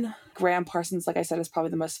fan. Graham Parsons, like I said, is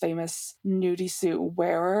probably the most famous nudie suit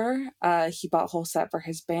wearer. He bought a whole set for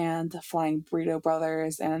his band, the Flying Burrito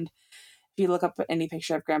Brothers, and if you look up any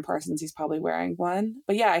picture of Graham Parsons, he's probably wearing one.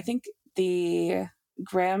 But yeah, I think the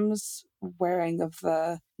Graham's wearing of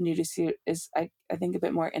the nudie suit is, I think, a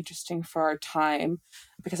bit more interesting for our time,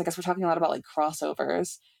 because I guess we're talking a lot about like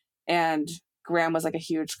crossovers, and Graham was like a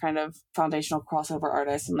huge kind of foundational crossover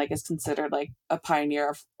artist and like is considered like a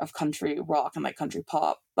pioneer of country rock and like country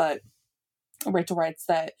pop. But Rachel writes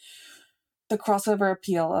that the crossover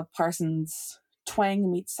appeal of Parsons'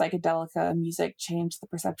 twang meets psychedelica music changed the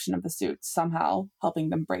perception of the suits, somehow helping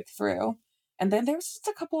them break through. And then there's just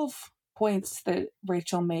a couple of points that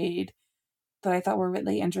Rachel made that I thought were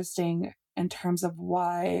really interesting in terms of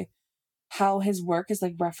how his work is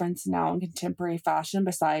like referenced now in contemporary fashion,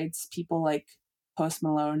 besides people like Post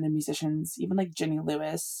Malone and musicians, even like Jenny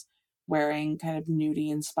Lewis, wearing kind of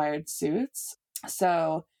nudie inspired suits.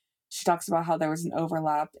 So she talks about how there was an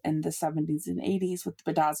overlap in the 70s and 80s with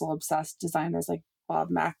bedazzle obsessed designers like Bob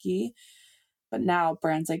Mackie. But now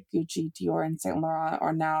brands like Gucci, Dior, and Saint Laurent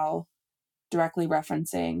are now directly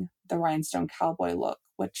referencing the rhinestone cowboy look,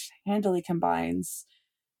 which handily combines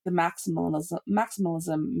the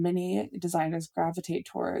maximalism many designers gravitate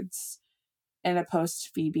towards in a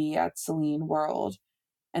post-Phoebe at Celine world,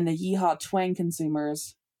 and the yeehaw twang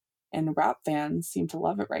consumers and rap fans seem to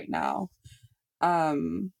love it right now.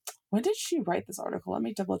 When did she write this article? Let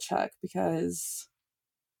me double check, because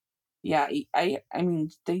yeah, I mean,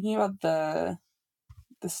 thinking about the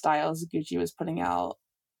styles Gucci was putting out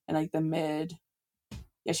in like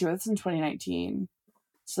she wrote this in 2019,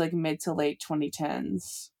 so like mid to late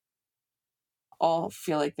 2010s, all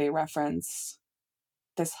feel like they reference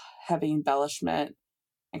this heavy embellishment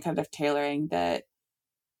and kind of tailoring that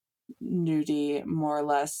nudie more or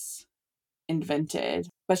less invented.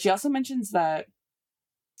 But she also mentions that,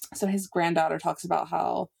 so his granddaughter talks about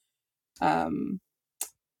how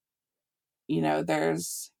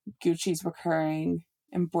there's Gucci's recurring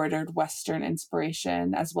embroidered Western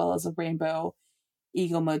inspiration, as well as a rainbow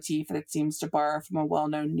eagle motif that seems to borrow from a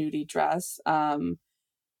well-known nudie dress.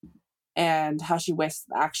 And how she wished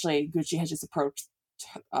actually Gucci had just approached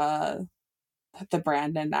the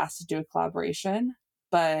brand and asked to do a collaboration.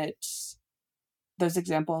 But those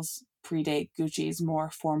examples predate Gucci's more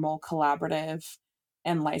formal collaborative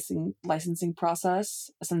and licensing process,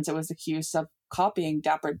 since it was accused of copying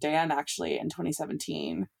Dapper Dan actually in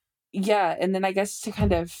 2017. Yeah, and then I guess to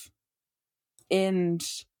kind of end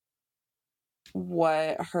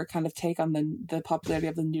what her kind of take on the popularity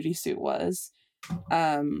of the nudie suit was,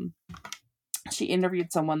 she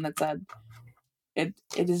interviewed someone that said it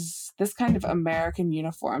is this kind of American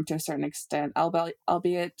uniform to a certain extent,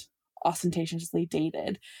 albeit ostentatiously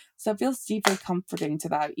dated. So it feels deeply comforting to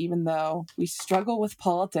that, even though we struggle with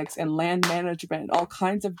politics and land management and all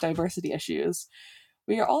kinds of diversity issues.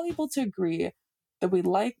 We are all able to agree that we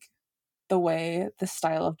like the way the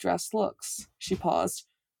style of dress looks. She paused.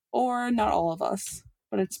 Or not all of us,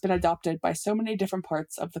 but it's been adopted by so many different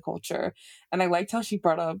parts of the culture. And I liked how she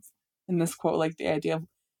brought up in this quote, like the idea of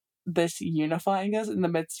this unifying us in the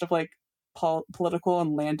midst of like political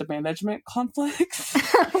and land management conflicts.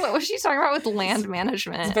 What was she talking about with land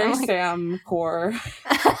management? It's very Sam core.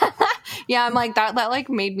 Yeah, I'm like that like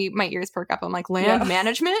made my ears perk up. I'm like, land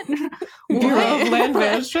management? Bureau of Land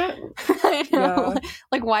Management? I know. Yeah.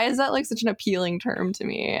 Like, why is that like such an appealing term to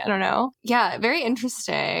me? I don't know. Yeah, very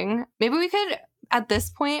interesting. Maybe we could, at this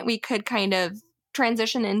point, we could kind of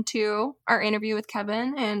transition into our interview with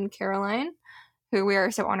Kevin and Caroline, who we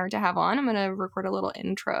are so honored to have on. I'm going to record a little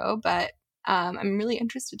intro, but I'm really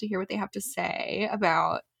interested to hear what they have to say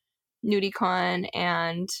about NudiCon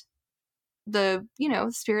and the,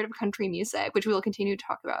 spirit of country music, which we will continue to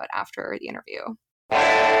talk about after the interview.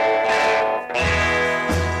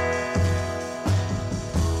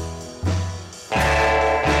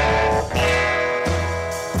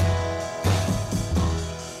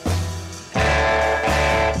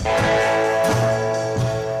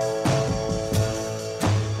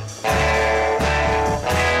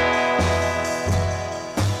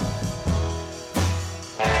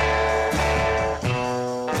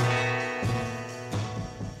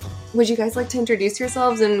 Would you guys like to introduce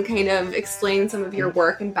yourselves and kind of explain some of your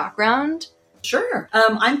work and background? Sure.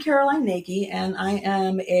 I'm Caroline Gnagy, and I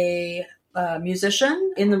am a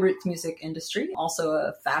musician in the roots music industry, also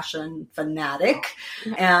a fashion fanatic,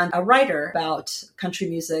 and a writer about country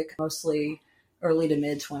music, mostly early to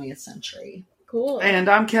mid 20th century. Cool. And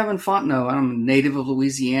I'm Kevin Fontenot. I'm a native of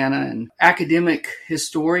Louisiana and academic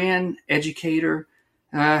historian, educator.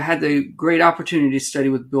 I had the great opportunity to study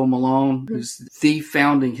with Bill Malone, who's the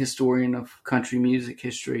founding historian of country music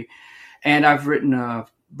history. And I've written a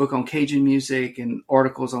book on Cajun music and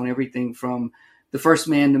articles on everything from the first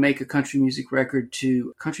man to make a country music record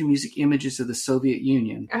to country music images of the Soviet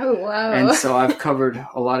Union. Oh, wow. And so I've covered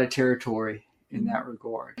a lot of territory in that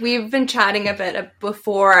regard. We've been chatting a bit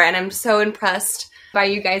before, and I'm so impressed by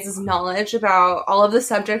you guys' knowledge about all of the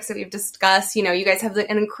subjects that we've discussed. You guys have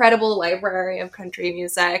an incredible library of country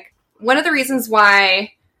music. One of the reasons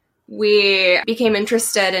why we became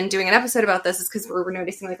interested in doing an episode about this is because we're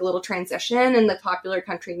noticing like a little transition in the popular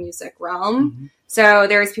country music realm. Mm-hmm. So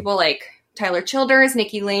there's people like Tyler Childers,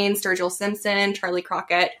 Nikki Lane, Sturgill Simpson, Charlie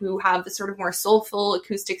Crockett, who have this sort of more soulful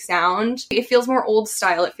acoustic sound. It feels more old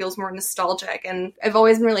style. It feels more nostalgic. And I've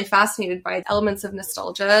always been really fascinated by elements of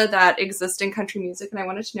nostalgia that exist in country music. And I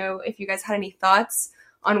wanted to know if you guys had any thoughts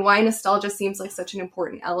on why nostalgia seems like such an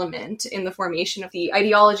important element in the formation of the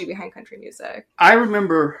ideology behind country music. I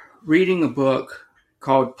remember reading a book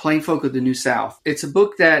called Plain Folk of the New South. It's a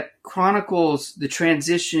book that chronicles the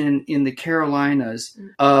transition in the Carolinas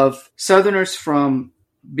of Southerners from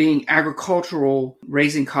being agricultural,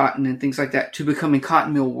 raising cotton and things like that, to becoming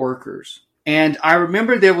cotton mill workers. And I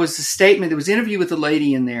remember there was a statement, there was an interview with a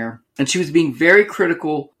lady in there, and she was being very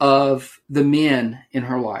critical of the men in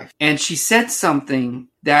her life. And she said something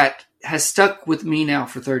that has stuck with me now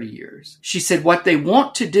for 30 years. She said, what they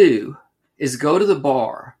want to do is go to the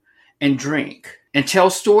bar and drink and tell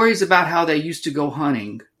stories about how they used to go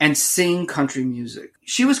hunting and sing country music.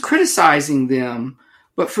 She was criticizing them,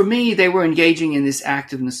 but for me, they were engaging in this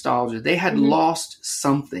act of nostalgia. They had lost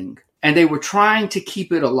something, and they were trying to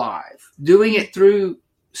keep it alive, doing it through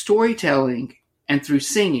storytelling and through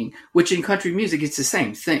singing, which in country music, it's the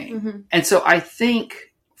same thing. Mm-hmm. And so I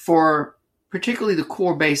think for particularly the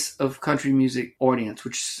core base of country music audience,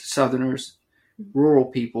 which is Southerners, rural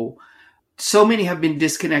people, so many have been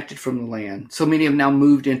disconnected from the land. So many have now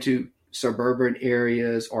moved into suburban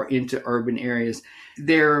areas or into urban areas.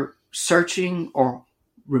 They're searching or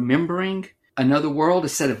remembering another world, a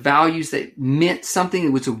set of values that meant something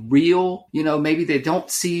that was a real, maybe they don't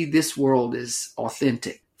see this world as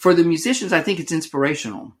authentic. For the musicians, I think it's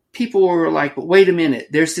inspirational. People were like, but wait a minute,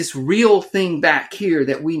 there's this real thing back here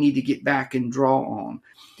that we need to get back and draw on.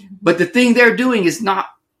 But the thing they're doing is not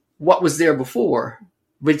what was there before,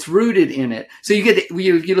 but it's rooted in it. So you get,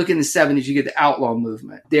 you look in the 70s, you get the outlaw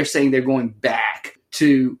movement. They're saying they're going back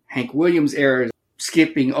to Hank Williams era,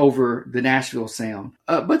 skipping over the Nashville sound.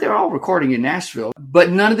 But they're all recording in Nashville.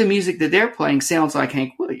 But none of the music that they're playing sounds like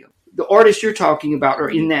Hank Williams. The artists you're talking about are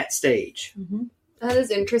in that stage. Mm-hmm. That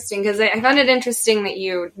is interesting, because I found it interesting that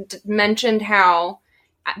you mentioned how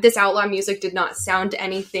this outlaw music did not sound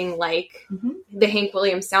anything like the Hank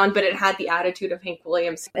Williams sound, but it had the attitude of Hank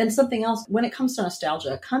Williams. And something else, when it comes to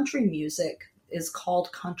nostalgia, country music is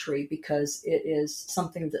called country because it is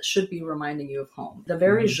something that should be reminding you of home. The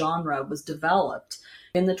very genre was developed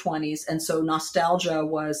in the 20s, and so nostalgia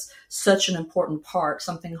was such an important part,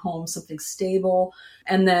 something home, something stable.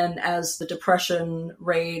 And then as the Depression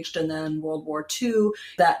raged and then World War II,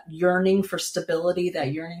 that yearning for stability,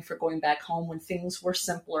 that yearning for going back home when things were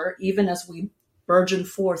simpler, even as we burgeon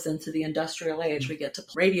forth into the industrial age, we get to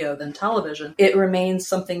radio, then television, it remains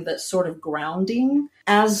something that's sort of grounding.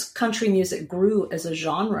 As country music grew as a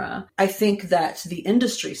genre, I think that the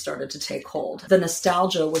industry started to take hold. The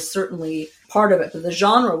nostalgia was certainly part of it, but the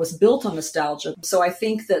genre was built on nostalgia. So I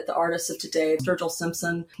think that the artists of today, Sturgill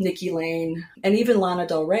Simpson, Nikki Lane, and even Lana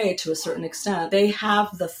Del Rey to a certain extent, they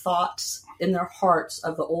have the thoughts in their hearts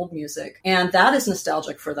of the old music. And that is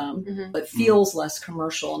nostalgic for them, but feels less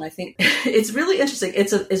commercial. And I think it's really interesting.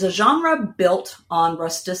 It's a genre built on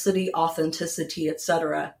rusticity, authenticity,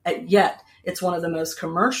 etc. Yet it's one of the most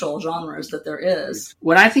commercial genres that there is.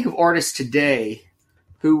 When I think of artists today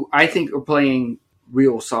who I think are playing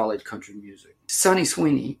real solid country music, Sonny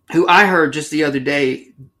Sweeney, who I heard just the other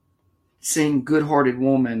day sing Good Hearted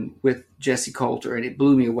Woman with Jesse Coulter, and it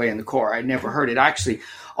blew me away in the car. I never heard it. I actually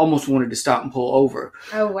almost wanted to stop and pull over.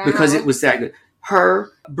 Oh, wow. Because it was that good.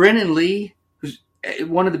 Her, Brennan Lee, who's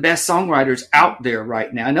one of the best songwriters out there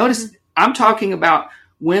right now. Notice I'm talking about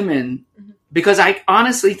women because I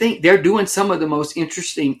honestly think they're doing some of the most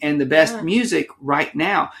interesting and the best music right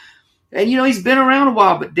now. And, you know, he's been around a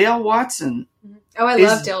while, but Dale Watson. Oh, I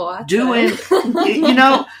love Dale Watson. Doing, you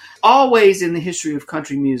know, always in the history of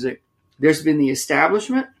country music, there's been the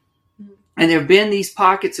establishment, and there have been these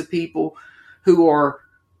pockets of people who are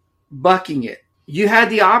bucking it. You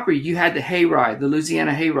had the Opry, you had the Hayride, the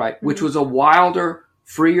Louisiana Hayride, which was a wilder,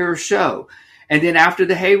 freer show. And then after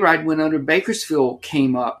the Hayride went under, Bakersfield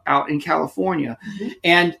came up out in California.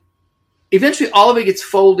 And eventually all of it gets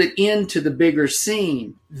folded into the bigger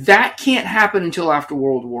scene. That can't happen until after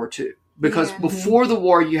World War II. Because before the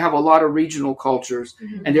war, you have a lot of regional cultures,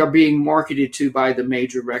 and they're being marketed to by the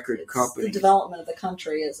major record companies. The development of the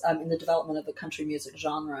country is, the development of the country music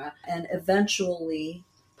genre. And eventually,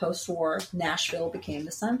 post-war, Nashville became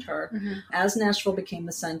the center. As Nashville became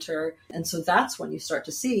the center, and so that's when you start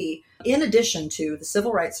to see, in addition to the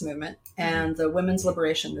civil rights movement and the women's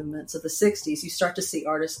liberation movements of the 60s, you start to see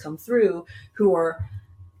artists come through who are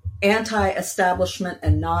anti-establishment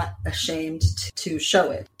and not ashamed to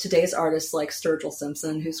show it. Today's artists like Sturgill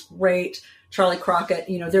Simpson, who's great, Charlie Crockett,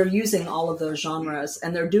 you know, they're using all of those genres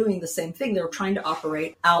and they're doing the same thing. They're trying to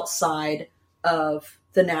operate outside of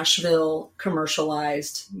the Nashville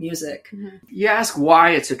commercialized music. You ask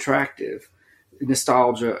why it's attractive,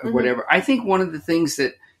 nostalgia or whatever. I think one of the things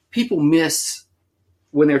that people miss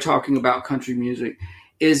when they're talking about country music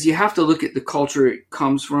is you have to look at the culture it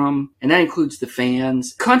comes from, and that includes the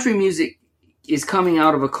fans. Country music is coming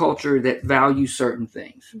out of a culture that values certain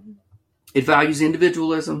things. It values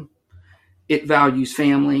individualism. It values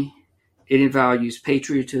family. It values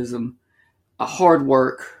patriotism, hard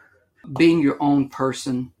work, being your own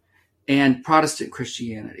person, and Protestant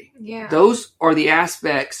Christianity. Yeah. Those are the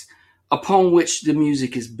aspects upon which the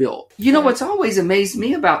music is built. You know, what's always amazed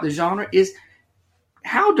me about the genre is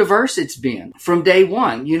how diverse it's been from day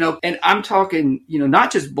one, you know, and I'm talking, you know,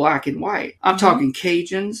 not just black and white. I'm talking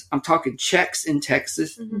Cajuns. I'm talking Czechs in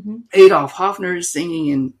Texas. Adolf Hoffner is singing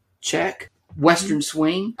in Czech, Western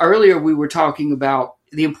swing. Earlier, we were talking about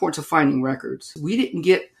the importance of finding records. We didn't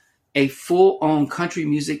get a full-on country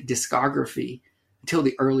music discography until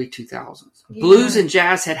the early 2000s. Blues and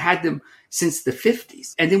jazz had them since the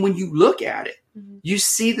 50s. And then when you look at it, you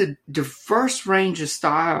see the diverse range of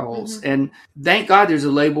styles. And thank God there's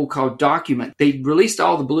a label called Document. They released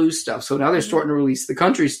all the blues stuff. So now they're starting to release the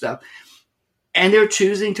country stuff. And they're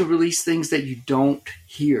choosing to release things that you don't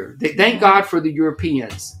hear. Thank God for the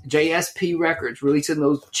Europeans. JSP Records releasing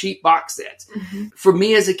those cheap box sets. For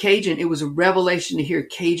me as a Cajun, it was a revelation to hear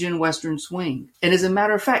Cajun Western swing. And as a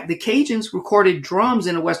matter of fact, the Cajuns recorded drums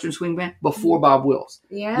in a Western swing band before Bob Wills.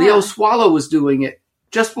 Leo Swallow was doing it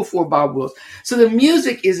just before Bob Wills. So the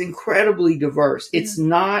music is incredibly diverse. It's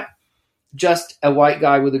not just a white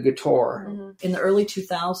guy with a guitar. In the early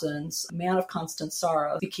 2000s, Man of Constant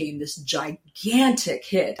Sorrow became this gigantic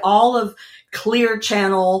hit. All of Clear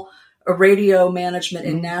Channel radio management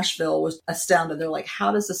in Nashville was astounded. They're like,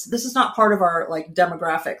 how does this is not part of our like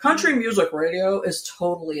demographic. Country music radio is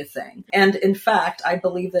totally a thing. And in fact, I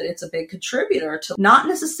believe that it's a big contributor to not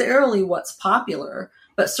necessarily what's popular,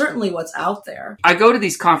 but certainly what's out there. I go to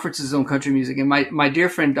these conferences on country music, and my dear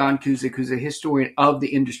friend Don Kuzik, who's a historian of the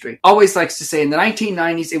industry, always likes to say in the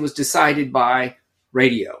 1990s, it was decided by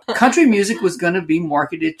radio. Country music was going to be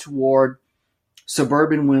marketed toward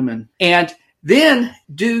suburban women. And Then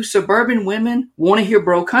do suburban women want to hear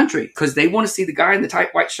bro country because they want to see the guy in the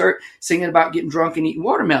tight white shirt singing about getting drunk and eating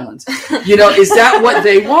watermelons? Is that what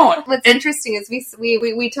they want? What's interesting is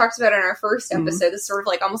we talked about in our first episode this sort of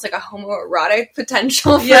like almost like a homoerotic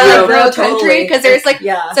potential for bro country because there's like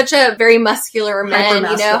such a very muscular man,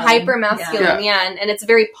 hyper masculine man, and it's a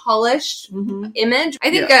very polished image.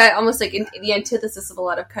 I think almost like the antithesis of a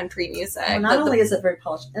lot of country music. Well, not only is it a very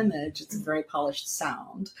polished image, it's a very polished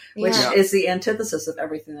sound, which is the antithesis of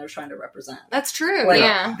everything they're trying to represent. That's true.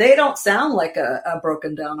 They don't sound like a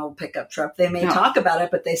broken down old pickup truck. They may talk about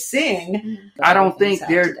it, but they sing. I don't think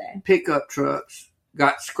their pickup trucks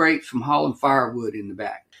got scrapes from hauling firewood in the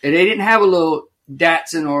back. And they didn't have a little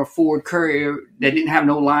Datsun or a Ford Courier that didn't have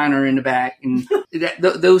no liner in the back. And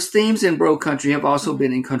those themes in bro country have also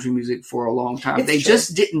been in country music for a long time. They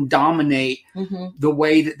just didn't dominate the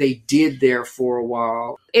way that they did there for a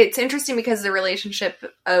while. It's interesting because the relationship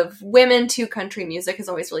of women to country music has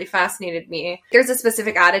always really fascinated me. There's a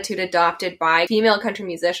specific attitude adopted by female country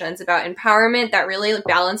musicians about empowerment that really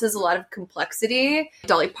balances a lot of complexity.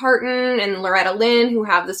 Dolly Parton and Loretta Lynn, who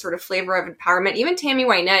have this sort of flavor of empowerment. Even Tammy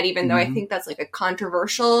Wynette, even though I think that's like a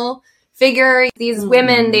controversial figure. These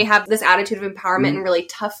women, they have this attitude of empowerment and really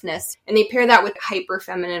toughness. And they pair that with hyper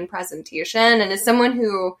feminine presentation. And as someone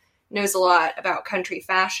who knows a lot about country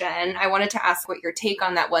fashion, I wanted to ask what your take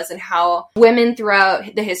on that was and how women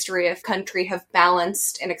throughout the history of country have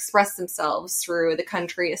balanced and expressed themselves through the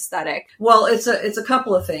country aesthetic. Well, it's a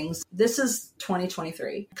couple of things. This is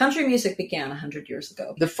 2023. Country music began 100 years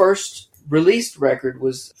ago. The first released record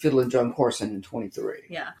was Fiddlin' John Corson in 23.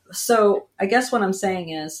 Yeah. So I guess what I'm saying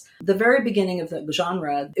is the very beginning of the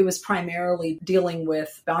genre, it was primarily dealing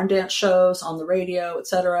with barn dance shows on the radio,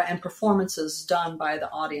 etc., and performances done by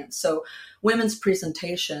the audience. So women's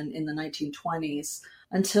presentation in the 1920s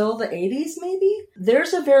until the 80s, maybe,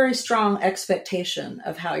 there's a very strong expectation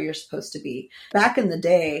of how you're supposed to be. Back in the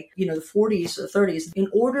day, the 40s or 30s, in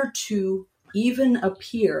order to even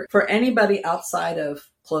appear for anybody outside of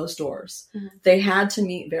closed doors, they had to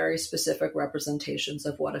meet very specific representations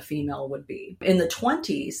of what a female would be. In the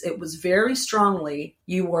 20s, it was very strongly,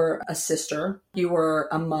 you were a sister, you were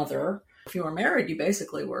a mother. If you were married, you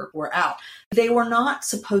basically were out. They were not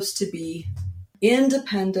supposed to be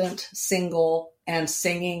independent, single, and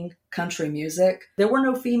singing country music. There were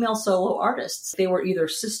no female solo artists. They were either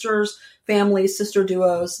sisters, families, sister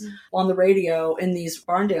duos on the radio in these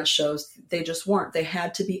barn dance shows. They just weren't. They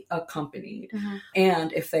had to be accompanied.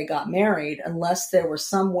 And if they got married, unless there was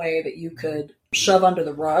some way that you could shove under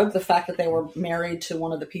the rug the fact that they were married to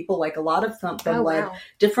one of the people, like a lot of them led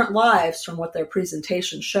different lives from what their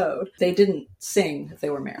presentation showed. They didn't sing if they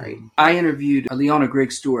were married. I interviewed Leona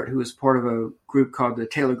Griggs Stewart, who was part of a group called the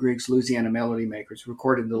Taylor Griggs Louisiana Melody Makers,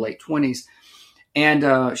 recorded in the late 20s.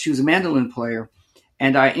 And she was a mandolin player.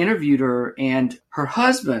 And I interviewed her, and her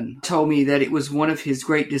husband told me that it was one of his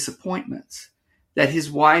great disappointments that his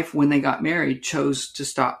wife, when they got married, chose to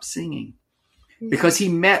stop singing because he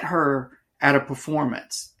met her at a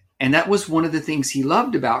performance. And that was one of the things he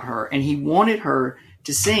loved about her. And he wanted her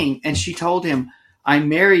to sing. And she told him, I'm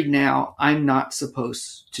married now. I'm not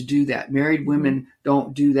supposed to do that. Married women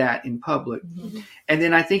don't do that in public. And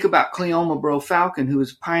then I think about Cleoma Bro Falcon, who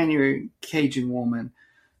was a pioneering Cajun woman,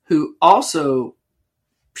 who also,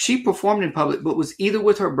 she performed in public, but was either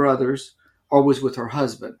with her brothers or was with her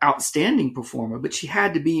husband. Outstanding performer, but she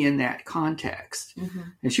had to be in that context.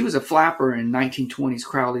 And she was a flapper in 1920s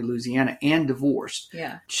Crowley, Louisiana, and divorced.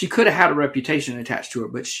 Yeah. She could have had a reputation attached to her,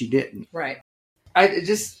 but she didn't. Right. I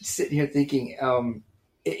just sitting here thinking,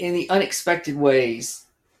 in the unexpected ways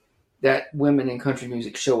that women in country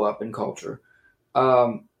music show up in culture,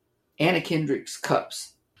 Anna Kendrick's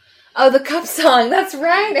Cups. Oh, the Cup song. That's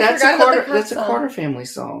right. That's a Carter family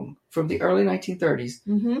song from the early 1930s.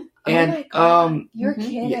 And, oh my God. You're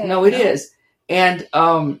kidding. Yeah, no, it is. And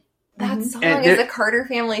that song is a Carter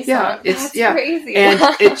family song. Yeah, That's crazy. And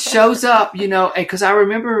it shows up, because I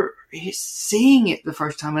remember seeing it the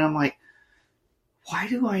first time, and I'm like, why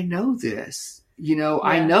do I know this?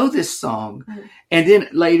 I know this song. And then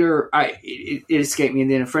later, it escaped me. And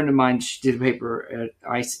then a friend of mine, she did a paper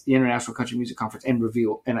at the International Country Music Conference and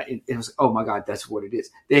revealed, and it was, oh my God, that's what it is.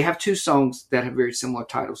 They have two songs that have very similar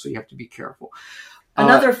titles, so you have to be careful.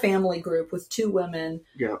 Another family group with two women.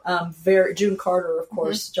 June Carter, of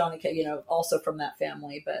course, Johnny K, also from that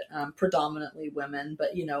family, but predominantly women.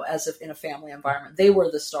 But, as if in a family environment, they were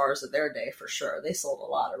the stars of their day for sure. They sold a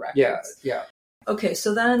lot of records. Yeah. Okay,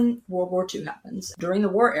 so then World War II happens. During the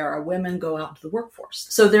war era, women go out into the workforce.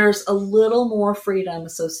 So there's a little more freedom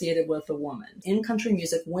associated with a woman. In country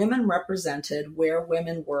music, women represented where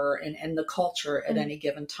women were in the culture at any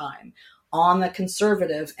given time. on the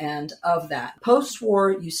conservative end of that.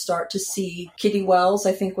 Post-war, you start to see Kitty Wells,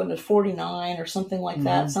 I think when it was 49 or something like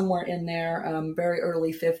that, somewhere in there, very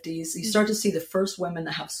early 50s. You start to see the first women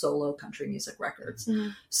that have solo country music records.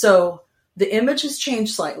 So the image has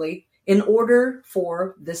changed slightly in order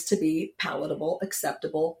for this to be palatable,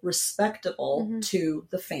 acceptable, respectable to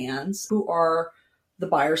the fans who are the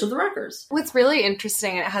buyers of the records. What's really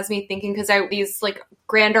interesting, and it has me thinking, because these like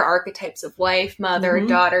grander archetypes of wife, mother,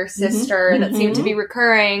 daughter, sister that seem to be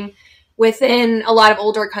recurring within a lot of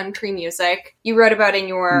older country music. You wrote about in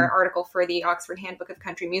your article for the Oxford Handbook of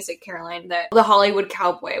Country Music, Caroline, that the Hollywood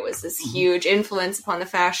cowboy was this huge influence upon the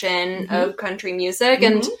fashion of country music.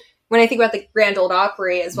 And when I think about the Grand Ole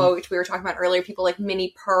Opry as well, which we were talking about earlier, people like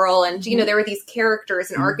Minnie Pearl, and, you know, there were these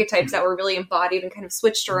characters and archetypes that were really embodied and kind of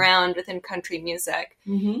switched around within country music.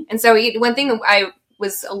 And so one thing that I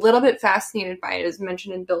was a little bit fascinated by, as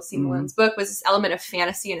mentioned in Bill C. Malone's book, was this element of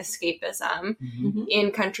fantasy and escapism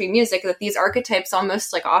in country music that these archetypes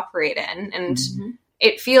almost like operate in. And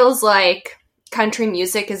it feels like country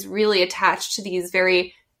music is really attached to these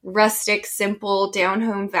very rustic, simple,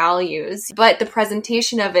 down-home values. But the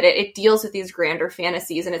presentation of it deals with these grander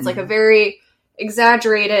fantasies, and it's like a very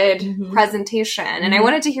exaggerated presentation. And I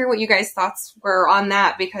wanted to hear what you guys' thoughts were on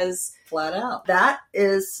that, because flat out, that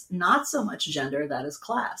is not so much gender, that is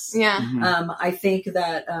class. I think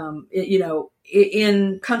that,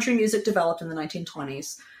 in country music developed in the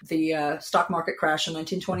 1920s, the stock market crash in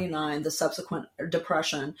 1929, the subsequent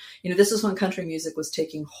depression, this is when country music was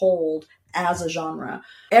taking hold as a genre.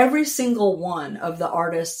 Every single one of the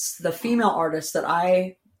artists, the female artists that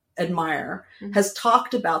I admire, has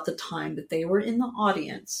talked about the time that they were in the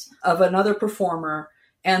audience of another performer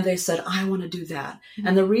and they said, I want to do that.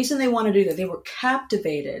 And the reason they want to do that, they were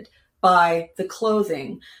captivated by the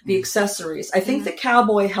clothing, the accessories. I think the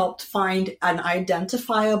cowboy helped find an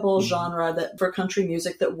identifiable genre that for country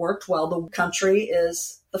music that worked well. The country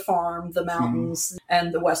is the farm, the mountains,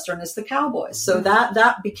 and the Western is the cowboys. So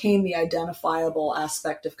that became the identifiable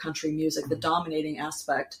aspect of country music, the dominating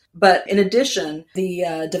aspect. But in addition,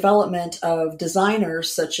 the development of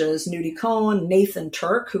designers such as Nudie Cohn, Nathan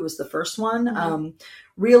Turk, who was the first one,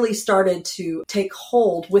 really started to take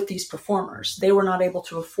hold with these performers. They were not able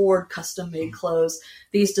to afford custom-made clothes.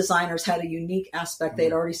 These designers had a unique aspect. They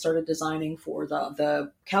had already started designing for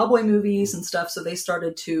the cowboy movies and stuff, so they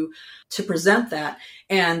started to present that.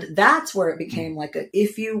 And that's where it became like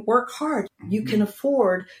if you work hard, you can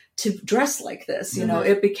afford to dress like this.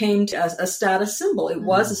 It became a status symbol. It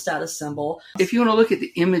was a status symbol. If you want to look at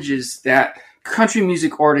the images that country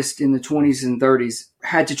music artists in the 20s and 30s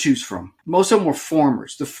had to choose from, most of them were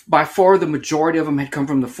formers. By far, the majority of them had come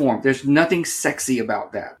from the form. There's nothing sexy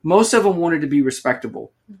about that. Most of them wanted to be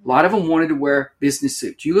respectable. A lot of them wanted to wear business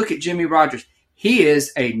suits. You look at Jimmy Rogers. He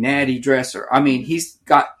is a natty dresser. I mean, he's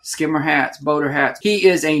got skimmer hats, boater hats. He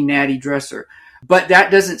is a natty dresser. But that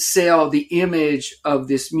doesn't sell the image of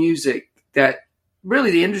this music that really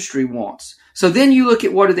the industry wants. So then you look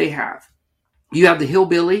at what do they have? You have the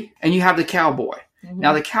hillbilly and you have the cowboy.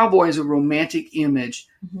 Now, the cowboy is a romantic image,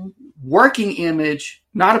 working image,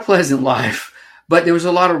 not a pleasant life, but there was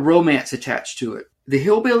a lot of romance attached to it. The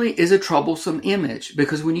hillbilly is a troublesome image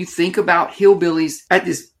because when you think about hillbillies at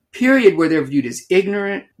this period where they're viewed as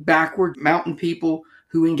ignorant, backward mountain people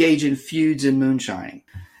who engage in feuds and moonshining.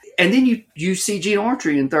 And then you see Gene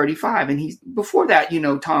Autry in 35, and before that,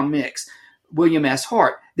 Tom Mix, William S.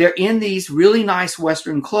 Hart. They're in these really nice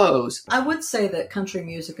Western clothes. I would say that country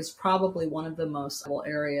music is probably one of the most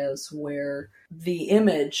areas where the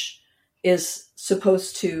image is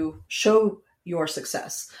supposed to show your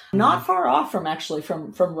success. Not far off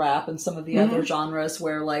from rap and some of the other genres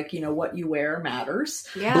where what you wear matters.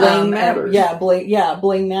 Yeah. Bling matters.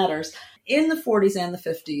 Bling matters. In the 40s and the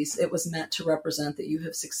 50s, it was meant to represent that you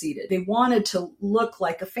have succeeded. They wanted to look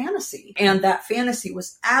like a fantasy. And that fantasy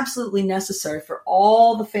was absolutely necessary for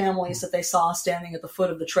all the families that they saw standing at the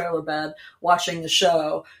foot of the trailer bed watching the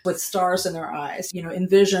show with stars in their eyes.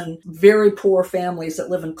 Envision very poor families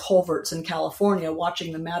that live in culverts in California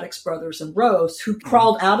watching the Maddox brothers and Rose, who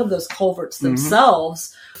crawled out of those culverts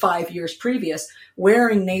themselves 5 years previous,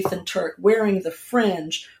 wearing Nathan Turk, wearing the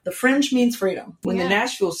fringe. The fringe means freedom. When the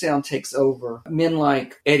Nashville sound takes over, men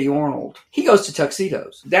like Eddie Arnold, he goes to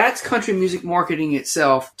tuxedos. That's country music marketing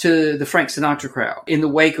itself to the Frank Sinatra crowd in the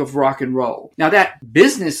wake of rock and roll. Now, that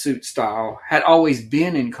business suit style had always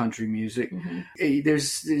been in country music.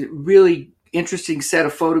 There's really interesting set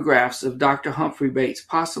of photographs of Dr. Humphrey Bates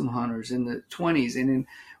possum hunters in the 20s. And in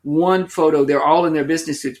one photo, they're all in their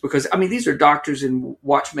business suits because, I mean, these are doctors and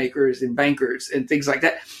watchmakers and bankers and things like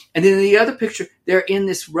that. And then in the other picture, they're in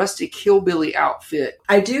this rustic hillbilly outfit.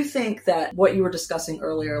 I do think that what you were discussing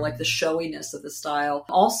earlier, like the showiness of the style,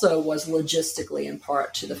 also was logistically in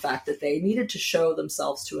part to the fact that they needed to show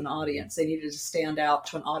themselves to an audience. They needed to stand out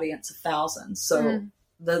to an audience of thousands. So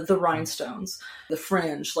the rhinestones, the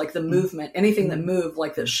fringe, like the movement, anything that moved,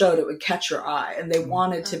 like that showed, it would catch your eye. And they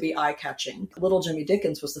wanted to be eye-catching. Little Jimmy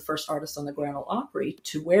Dickens was the first artist on the Grand Ole Opry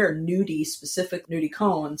to wear specific nudie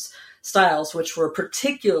cones styles, which were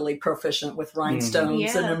particularly proficient with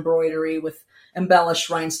rhinestones and embroidery, with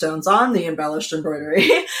embellished rhinestones on the embellished embroidery.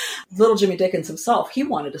 Little Jimmy Dickens himself, he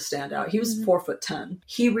wanted to stand out. He was 4'10".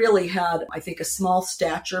 He really had, I think, a small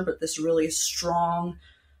stature, but this really strong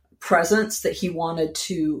presence that he wanted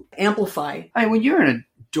to amplify. I mean, when you're in a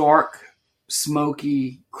dark,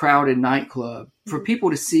 smoky, crowded nightclub, for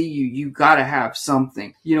people to see you, you got to have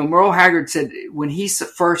something. You know, Merle Haggard said when he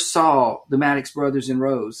first saw the Maddox Brothers and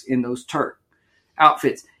Rose in those Turk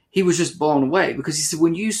outfits, he was just blown away because he said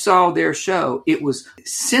when you saw their show, it was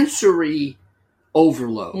sensory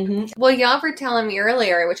overload. Well, y'all were telling me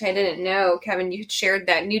earlier, which I didn't know, Kevin, you shared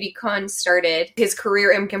that Nudie Khan started his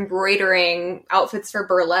career embroidering outfits for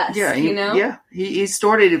burlesque. Yeah, he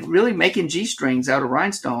started really making G-strings out of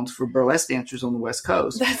rhinestones for burlesque dancers on the West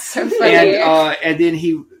Coast. That's so funny. And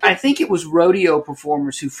then I think it was rodeo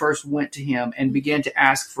performers who first went to him and began to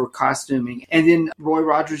ask for costuming. And then Roy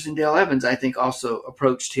Rogers and Dale Evans, I think, also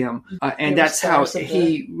approached him. And that's how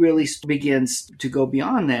he really begins to go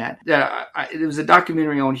beyond that. There was a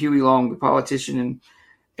documentary on Huey Long, the politician,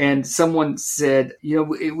 and someone said, you know,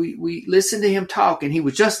 we listened to him talk and he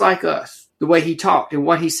was just like us, the way he talked and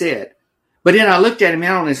what he said. But then I looked at him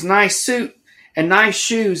out on his nice suit and nice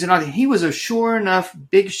shoes and I think he was a sure enough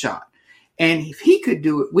big shot. And if he could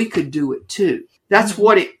do it, we could do it too. That's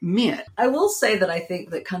what it meant. I will say that I think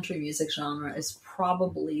that country music genre is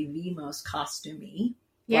probably the most costumey.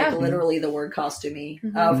 Like literally the word costumey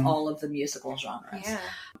of all of the musical genres. Yeah.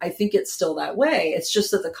 I think it's still that way. It's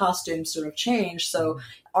just that the costumes sort of change. So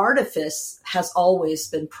artifice has always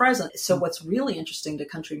been present. So what's really interesting to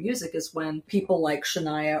country music is when people like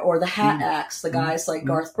Shania or the Hat Acts, the guys like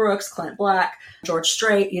Garth Brooks, Clint Black, George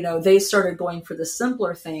Strait, you know, they started going for the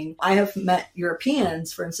simpler thing. I have met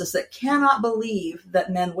Europeans, for instance, that cannot believe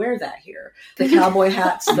that men wear that here. The cowboy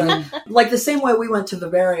hats, like the same way we went to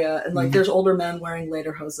Bavaria and like there's older men wearing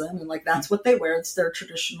lederhosen and like that's what they wear. It's their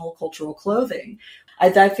traditional cultural clothing.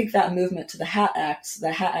 I think that movement to the Hat Acts of the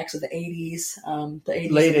 80s, the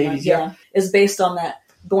 80s, late 80s, is based on that,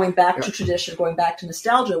 going back to tradition, going back to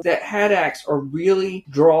nostalgia. That Hat Acts are really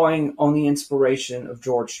drawing on the inspiration of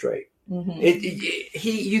George Strait.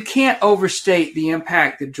 You can't overstate the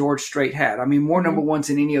impact that George Strait had. I mean, more number ones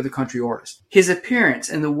than any other country artist. His appearance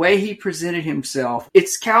and the way he presented himself,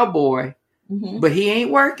 it's cowboy, but he ain't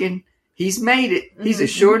working. He's made it. He's a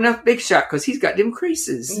sure enough big shot because he's got them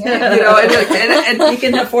creases. Yeah. You know, and he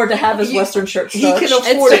can afford to have his Western shirt. He can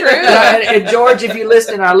afford it. And George, if you're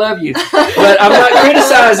listening, I love you, but I'm not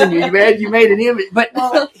criticizing you, man. You made an image, but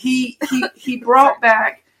he brought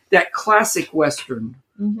back that classic Western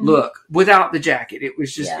look without the jacket. It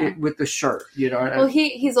was just with the shirt. You know. Well,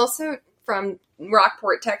 he's also from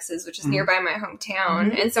Rockport, Texas, which is nearby my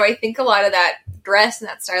hometown, and so I think a lot of that dress and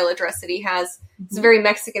that style of dress that he has. It's a very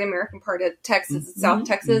Mexican-American part of Texas. It's South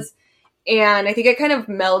Texas. And I think it kind of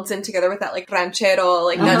melds in together with that, like, ranchero,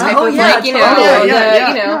 like, that type of, like, you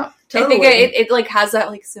know, Totally. I think it like has that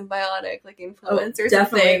like symbiotic like influence or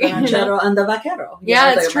definitely something. The ranchero and the vaquero.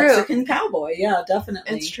 Yeah, it's true. Mexican cowboy. Yeah,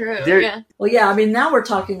 definitely. It's true. Yeah. Well, yeah. I mean, now we're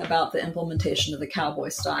talking about the implementation of the cowboy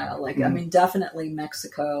style. Like, I mean, definitely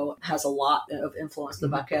Mexico has a lot of influence. The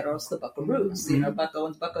vaqueros, the buckaroos. You know, bucko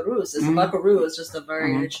and buckaroos. The buckaroo is just a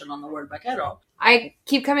variation on the word vaquero. I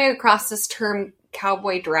keep coming across this term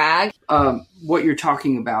cowboy drag. What you're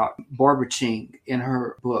talking about, Barbara Ching in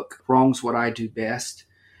her book Wrong's What I Do Best,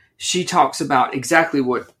 she talks about exactly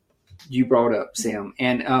what you brought up, Sam,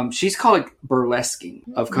 and she's calling it burlesquing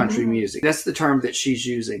of country music. That's the term that she's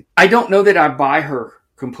using. I don't know that I buy her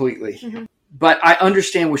completely, but I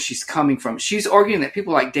understand where she's coming from. She's arguing that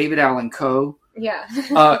people like David Allan Coe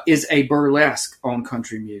is a burlesque on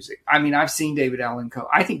country music. I mean, I've seen David Allan Coe.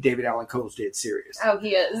 I think David Allan Coe's dead serious. Oh, he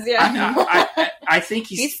is. Yeah, I think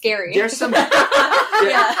he's scary. There's some. I'm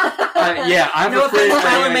no afraid.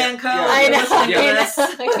 Allan Man Coe. I know.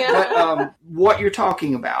 But what you're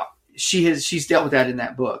talking about, she's dealt with that in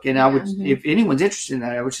that book, and I would, if anyone's interested in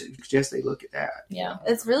that, I would suggest they look at that. Yeah,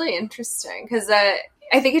 it's really interesting because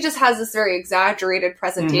I think it just has this very exaggerated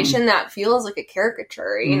presentation that feels like a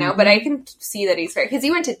caricature, you know. But I can see that he's fair because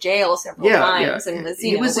he went to jail several times and was,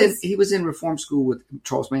 he was in reform school with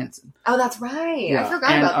Charles Manson. Oh, that's right. Yeah. I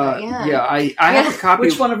forgot about that. Yeah, I have a copy.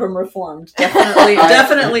 Which one of them reformed?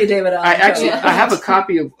 Definitely David Allen. I have a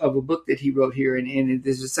copy of a book that he wrote here, and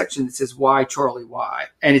there's a section that says "Why Charlie Why,"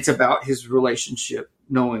 and it's about his relationship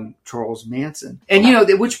knowing Charles Manson. And, you know,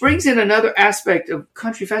 which brings in another aspect of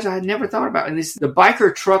country fashion I had never thought about. And this the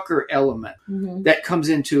biker trucker element that comes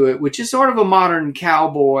into it, which is sort of a modern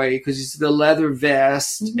cowboy because it's the leather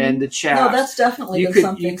vest and the chaps. No, that's definitely been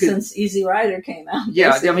something since Easy Rider came out. Yeah,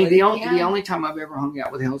 basically. I mean, the only time I've ever hung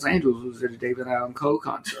out with Hells Angels was at a David Allen Coe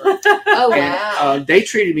concert. Oh, wow. And, they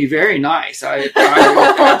treated me very nice. I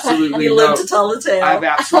absolutely you live to tell the tale. I have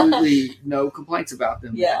absolutely no complaints about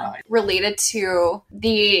them. Yeah. Related to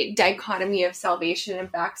the dichotomy of salvation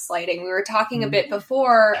and backsliding, we were talking a bit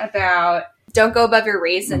before about Don't Go Above Your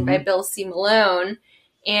Raisin by Bill C. Malone.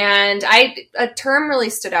 And a term really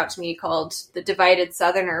stood out to me called the divided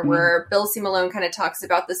Southerner, where Bill C. Malone kind of talks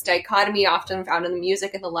about this dichotomy often found in the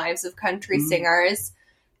music and the lives of country singers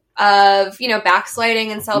of, you know,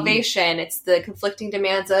 backsliding and salvation. It's the conflicting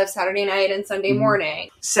demands of Saturday night and Sunday morning.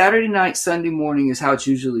 Saturday night, Sunday morning is how it's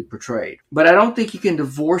usually portrayed. But I don't think you can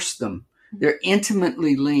divorce them. They're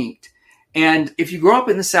intimately linked. And if you grow up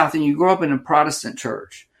in the South and you grow up in a Protestant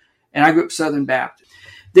church, and I grew up Southern Baptist,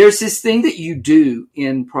 there's this thing that you do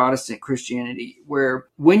in Protestant Christianity where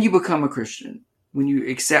when you become a Christian, when you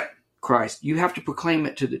accept Christ, you have to proclaim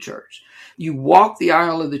it to the church. You walk the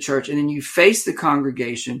aisle of the church and then you face the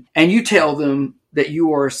congregation and you tell them that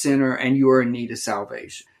you are a sinner and you are in need of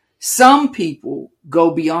salvation. Some people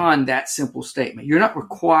go beyond that simple statement. You're not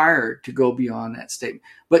required to go beyond that statement.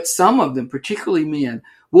 But some of them, particularly men,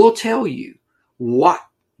 will tell you what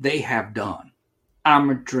they have done.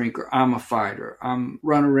 I'm a drinker. I'm a fighter. I'm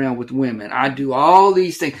running around with women. I do all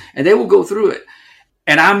these things. And they will go through it.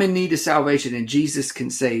 And I'm in need of salvation and Jesus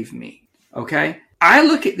can save me. Okay? I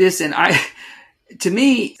look at this and to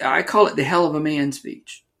me, I call it the hell of a man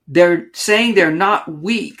speech. They're saying they're not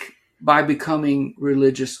weak by becoming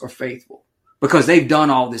religious or faithful because they've done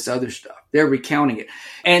all this other stuff. They're recounting it.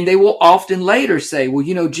 And they will often later say, well,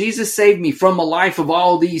 you know, Jesus saved me from a life of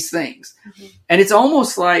all these things. And it's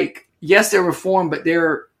almost like, yes, they're reformed, but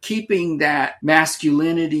they're keeping that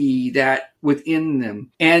masculinity that within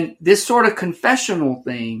them. And this sort of confessional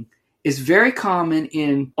thing is very common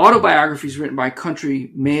in autobiographies written by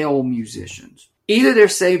country male musicians. Either they're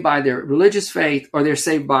saved by their religious faith or they're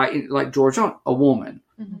saved by, like George, a woman.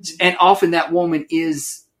 And often that woman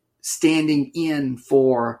is standing in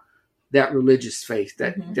for that religious faith,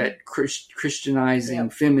 that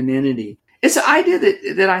Christianizing femininity. It's an idea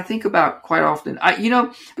that I think about quite often.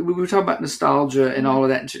 We were talking about nostalgia and all of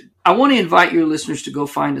that. I want to invite your listeners to go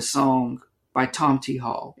find a song by Tom T.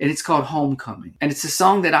 Hall, and it's called Homecoming. And it's a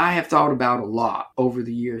song that I have thought about a lot over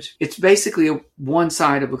the years. It's basically one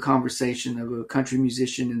side of a conversation of a country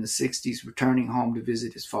musician in the 60s returning home to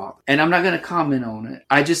visit his father. And I'm not going to comment on it.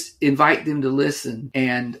 I just invite them to listen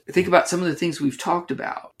and think about some of the things we've talked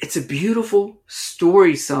about. It's a beautiful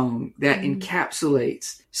story song that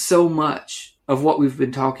encapsulates so much of what we've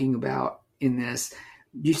been talking about in this.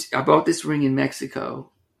 I bought this ring in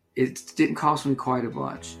Mexico. It didn't cost me quite a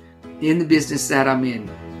bunch. In the business that I'm in,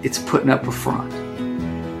 it's putting up a front.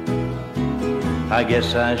 I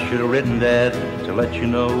guess I should have written that to let you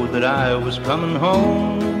know that I was coming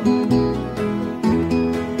home.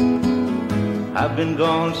 I've been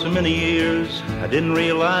gone so many years, I didn't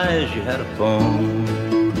realize you had a phone.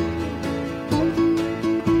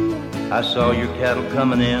 I saw your cattle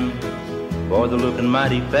coming in, boy, they're looking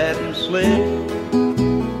mighty fat and slick.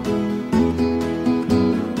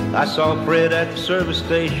 I saw Fred at the service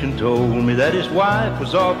station, told me that his wife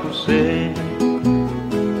was awful sick.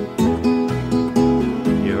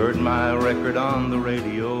 You heard my record on the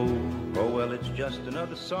radio, oh well, it's just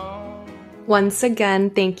another song. Once again,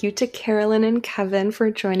 thank you to Carolyn and Kevin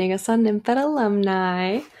for joining us on NYMFED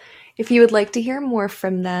Alumni. If you would like to hear more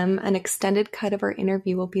from them, an extended cut of our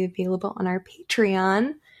interview will be available on our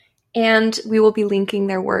Patreon, and we will be linking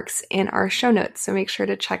their works in our show notes, so make sure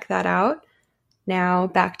to check that out. Now,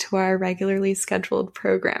 back to our regularly scheduled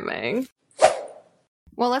programming.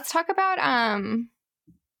 Well, let's talk about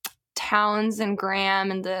Townes and Graham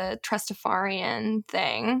and the Trustafarian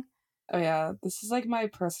thing. Oh yeah, this is like my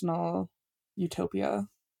personal utopia.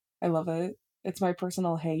 I love it. It's my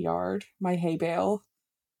personal hay yard, my hay bale,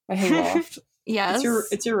 my hay loft. Yes.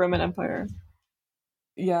 It's your Roman Empire.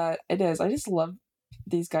 Yeah, it is. I just love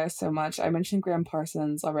these guys so much. I mentioned Graham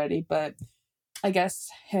Parsons already, but I guess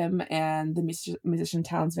him and the musician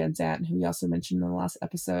Townes Van Zandt, who we also mentioned in the last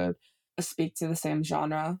episode, speak to the same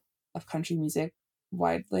genre of country music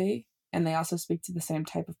widely. And they also speak to the same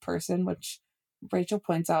type of person, which Rachel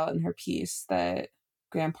points out in her piece that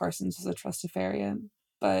Graham Parsons was a Trustafarian.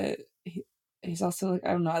 But he's also like,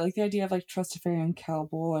 I don't know, I like the idea of like Trustafarian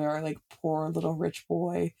cowboy or like poor little rich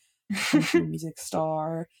boy country music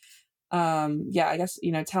star. Yeah, I guess,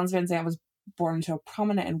 you know, Townes Van Zandt was born into a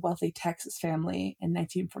prominent and wealthy Texas family in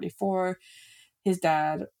 1944. His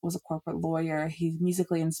dad was a corporate lawyer. He's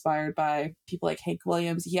musically inspired by people like Hank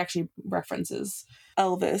Williams. He actually references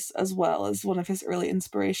Elvis as well as one of his early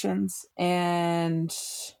inspirations. And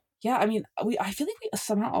yeah, I mean, I feel like we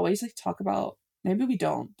somehow always like talk about, maybe we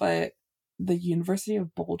don't, but the University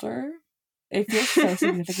of Boulder, it feels so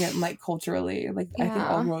significant, like culturally. Like I think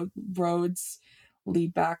all roads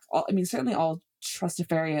lead back. Certainly all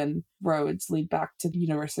Trustafarian roads lead back to the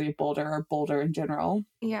University of Boulder or Boulder in general.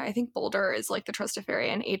 Yeah, I think Boulder is like the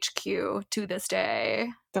Trustafarian HQ to this day.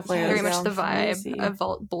 Definitely very much the vibe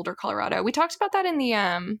of Boulder, Colorado. We talked about that in the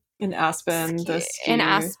in Aspen, in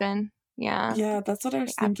Aspen. Yeah, that's what I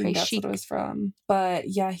was thinking. That's what it was from. But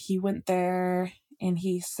yeah, he went there and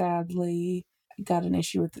he sadly got an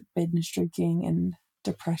issue with binge drinking and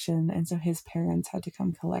depression, and so his parents had to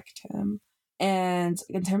come collect him. And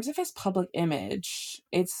in terms of his public image,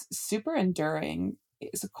 it's super enduring.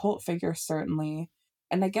 It's a cult figure, certainly.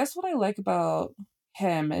 And I guess what I like about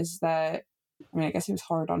him is that, I mean, I guess he was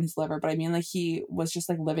hard on his liver, but I mean, like, he was just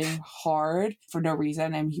like living hard for no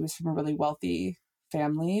reason. I mean, he was from a really wealthy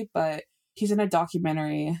family, but he's in a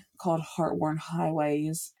documentary called Heart-Worn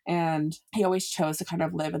Highways, and he always chose to kind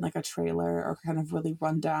of live in like a trailer or kind of really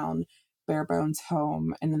run down bare bones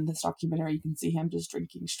home. And in this documentary, you can see him just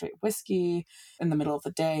drinking straight whiskey in the middle of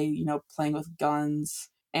the day, you know, playing with guns.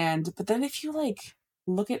 But then if you like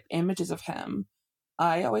look at images of him,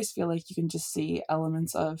 I always feel like you can just see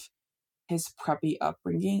elements of his preppy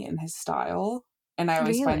upbringing and his style. And I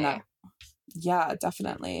always find that, yeah,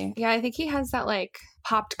 definitely. Yeah, I think he has that like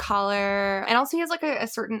popped collar, and also he has like a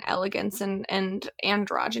certain elegance and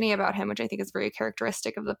androgyny about him, which I think is very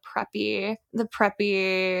characteristic of the preppy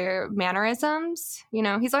mannerisms. You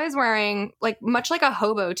know, he's always wearing like, much like a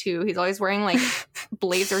hobo too, he's always wearing like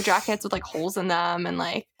blazer jackets with like holes in them, and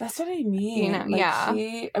like, that's what I mean. You know, like, yeah.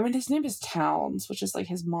 His name is Townes, which is like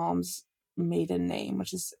his mom's maiden name,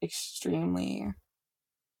 which is extremely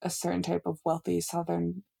a certain type of wealthy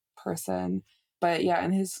Southern person. But yeah,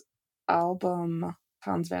 in his album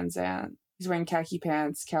Townes Van Zandt, he's wearing khaki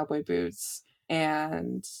pants, cowboy boots,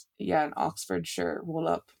 and an Oxford shirt rolled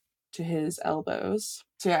up to his elbows.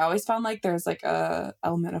 So yeah, I always found like there's like a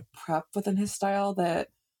element of prep within his style that,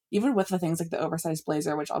 even with the things like the oversized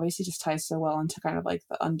blazer, which obviously just ties so well into kind of like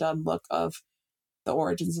the undone look of the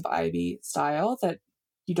origins of Ivy style, that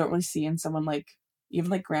you don't really see in someone like,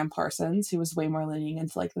 even like Graham Parsons, who was way more leaning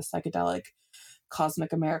into like the psychedelic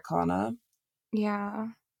cosmic Americana. Yeah.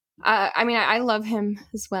 I mean, I love him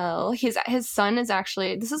as well. His son is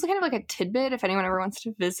actually, this is kind of like a tidbit if anyone ever wants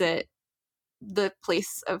to visit the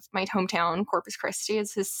place of my hometown, Corpus Christi,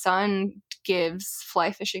 is his son gives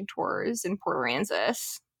fly fishing tours in Port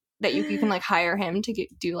Aransas that you can like hire him to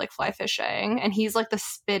do like fly fishing. And he's like the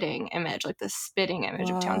spitting image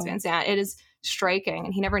of Townes Van Zandt. It is striking.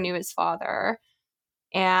 And he never knew his father.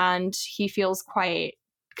 And he feels quite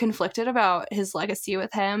conflicted about his legacy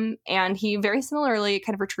with him, and he very similarly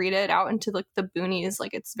kind of retreated out into like the boonies.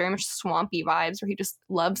 Like, it's very much swampy vibes where he just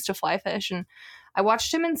loves to fly fish. And I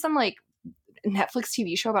watched him in some like Netflix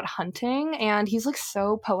TV show about hunting, and he's like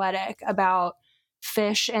so poetic about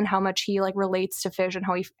fish and how much he like relates to fish and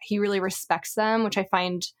how he really respects them, which I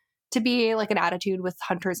find to be like an attitude with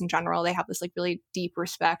hunters in general. They have this like really deep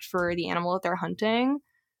respect for the animal that they're hunting.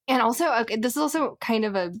 And also, this is also kind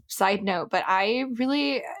of a side note, but I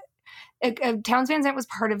really, Townes Van Zandt was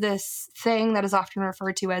part of this thing that is often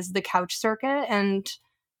referred to as the couch circuit, and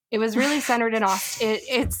it was really centered in Austin.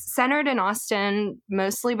 It's centered in Austin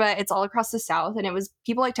mostly, but it's all across the South. And it was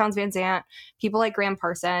people like Townes Van Zandt, people like Graham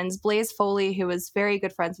Parsons, Blaze Foley, who was very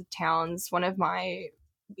good friends with Townes, one of my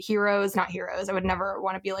not heroes. I would never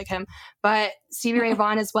want to be like him, but Stevie Ray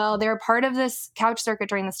Vaughan as well. They were part of this couch circuit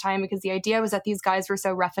during this time because the idea was that these guys were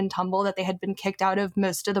so rough and tumble that they had been kicked out of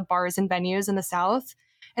most of the bars and venues in the South.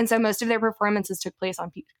 And so most of their performances took place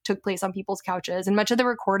on people's couches, and much of the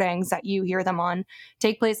recordings that you hear them on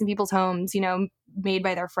take place in people's homes, you know, made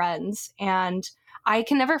by their friends. And I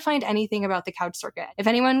can never find anything about the couch circuit. If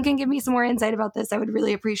anyone can give me some more insight about this, I would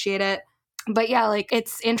really appreciate it. But yeah, like,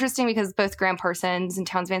 it's interesting because both Graham Parsons and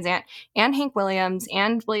Townes Van Zandt and Hank Williams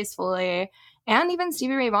and Blaze Foley and even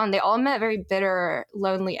Stevie Ray Vaughan, they all met very bitter,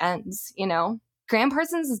 lonely ends, you know? Graham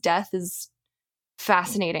Parsons' death is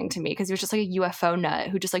fascinating to me because he was just like a UFO nut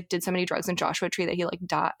who just like did so many drugs in Joshua Tree that he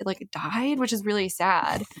died, which is really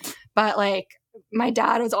sad. But like my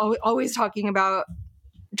dad was always talking about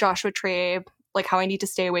Joshua Tree, like how I need to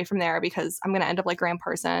stay away from there because I'm going to end up like Graham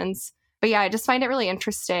Parsons. But yeah, I just find it really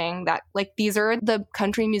interesting that like these are the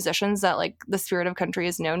country musicians that like the spirit of country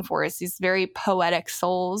is known for. It's these very poetic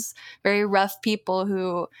souls, very rough people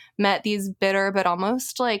who met these bitter but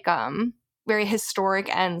almost like very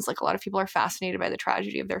historic ends. Like a lot of people are fascinated by the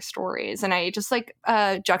tragedy of their stories. And I just like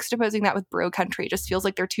juxtaposing that with bro country just feels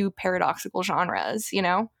like they're two paradoxical genres, you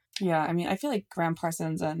know? Yeah, I mean, I feel like Graham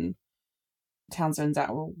Parsons and Townsend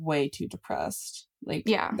that were way too depressed. Like,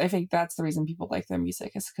 yeah, I think that's the reason people like their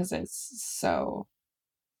music is because it's so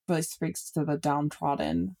really speaks to the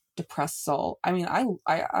downtrodden, depressed soul. I mean,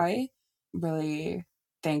 I really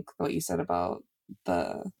think what you said about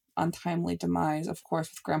the untimely demise, of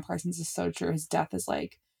course, with Graham Parsons is so true. His death is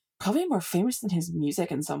like probably more famous than his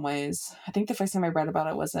music in some ways. I think the first time I read about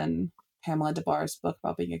it was in Pamela DeBar's book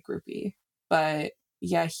about being a groupie. But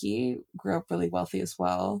yeah, he grew up really wealthy as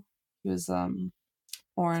well. He was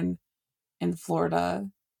born in Florida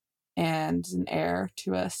and an heir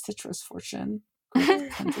to a citrus fortune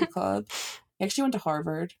country club. He actually went to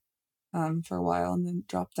Harvard for a while and then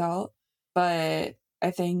dropped out. But I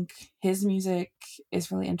think his music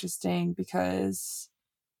is really interesting because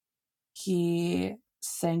he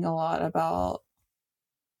sang a lot about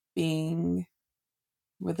being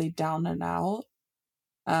really down and out.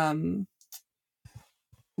 One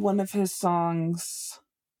of his songs,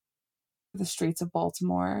 The Streets of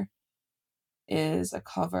Baltimore, is a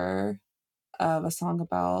cover of a song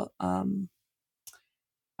about a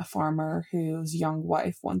farmer whose young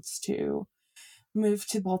wife wants to move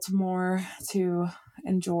to Baltimore to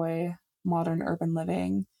enjoy modern urban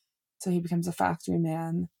living. So he becomes a factory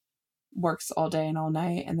man, works all day and all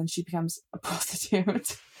night, and then she becomes a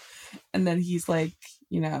prostitute. And then he's like,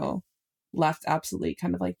 left absolutely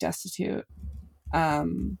kind of like destitute.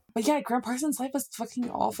 But yeah, Graham Parsons' life was fucking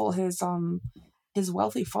awful. His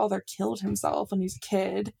wealthy father killed himself when he was a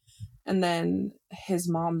kid, and then his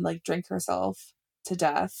mom like drank herself to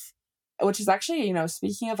death, which is actually,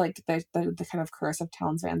 speaking of like the kind of curse of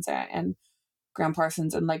Townes Van Zandt and Graham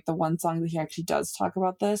Parsons, and like the one song that he actually does talk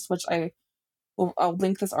about this, which I'll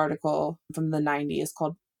link this article from the 90s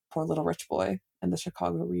called Poor Little Rich Boy in the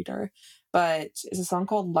Chicago Reader, but it's a song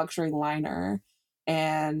called Luxury Liner,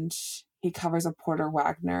 and he covers a Porter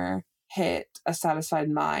Wagner hit, A Satisfied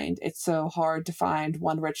Mind. It's so hard to find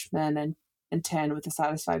one rich man and 10 with a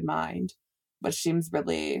satisfied mind, which seems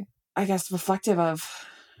really, I guess, reflective of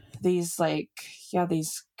these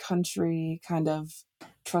these country kind of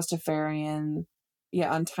trustafarian,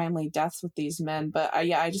 untimely deaths with these men. But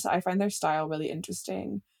I find their style really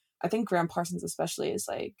interesting. I think Graham Parsons especially is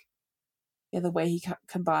like, the way he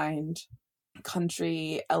combined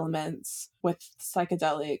country elements with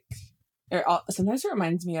psychedelic. Sometimes it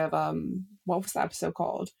reminds me of what was the episode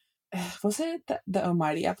called? Was it the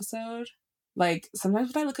Almighty episode? Like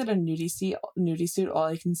sometimes when I look at a nudie suit, all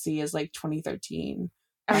I can see is like 2013.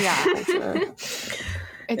 Oh yeah.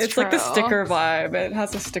 It's like the sticker vibe. It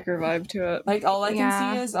has a sticker vibe to it. Like all I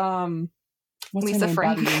can see is what's Lisa her name?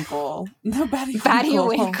 Frank. Batty Winkle. No, Batty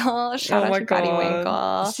Winkle. Shout out to Batty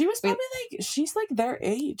Winkle. She was probably she's like their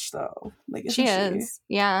age though. Like she is.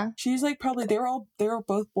 Yeah. She's like probably they were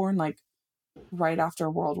both born like right after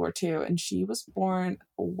World War II, and she was born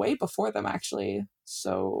way before them actually.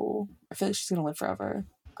 So I feel like she's gonna live forever,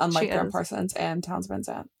 unlike Graham Parsons and Townes Van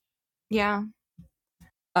Zandt. Yeah.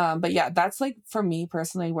 But yeah, that's like for me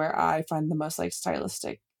personally where I find the most like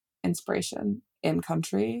stylistic inspiration in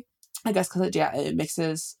country. I guess because it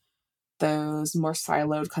mixes those more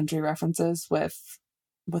siloed country references with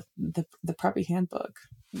the preppy handbook.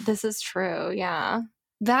 This is true. Yeah.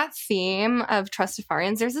 That theme of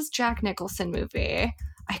Trustafarians, there's this Jack Nicholson movie.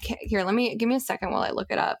 Give me a second while I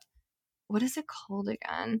look it up. What is it called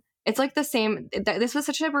again? It's like the same. This was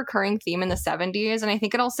such a recurring theme in the 70s, and I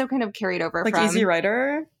think it also kind of carried over like from Easy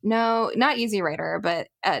Rider. No, not Easy Rider, but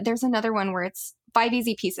there's another one where it's 5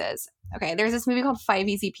 Easy Pieces. Okay, there's this movie called 5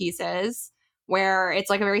 Easy Pieces where it's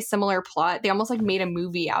like a very similar plot. They almost like made a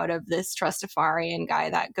movie out of this Trustafarian guy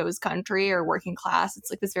that goes country or working class. It's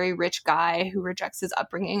like this very rich guy who rejects his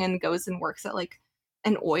upbringing and goes and works at like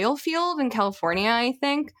an oil field in California, I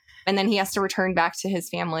think. And then he has to return back to his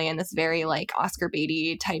family in this very like Oscar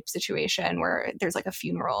Beatty type situation where there's like a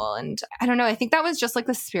funeral. And I don't know, I think that was just like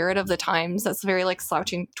the spirit of the times. That's very like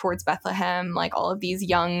slouching towards Bethlehem, like all of these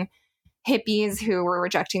young hippies who were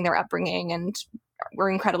rejecting their upbringing and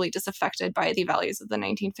were incredibly disaffected by the values of the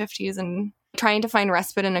 1950s and trying to find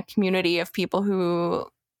respite in a community of people who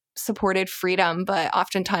supported freedom. But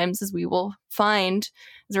oftentimes, as we will find,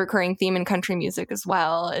 is a recurring theme in country music as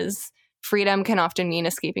well, is freedom can often mean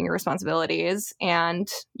escaping your responsibilities, and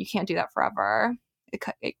you can't do that forever.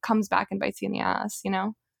 It comes back and bites you in the ass, you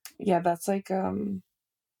know? Yeah, that's like the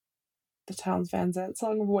Townes Van Zandt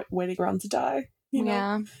song, Waiting Around to Die. You know?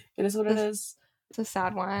 Yeah. It is what it is. It's a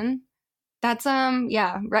sad one. That's,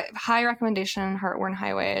 high recommendation, Heartworn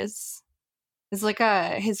Highways. It's like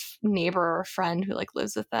his neighbor or friend who like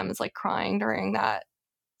lives with them is like crying during that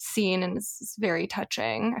scene, and it's very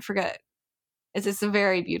touching. I forget. It's a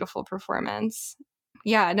very beautiful performance.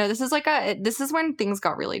 Yeah, no, this is when things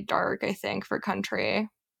got really dark, I think, for country.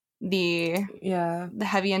 The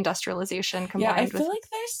heavy industrialization combined I feel like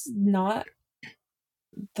there's not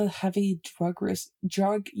the heavy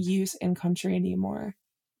drug use in country anymore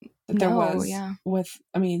that there was with,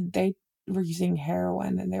 I mean, they were using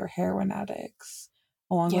heroin and they were heroin addicts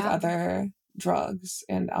along with other drugs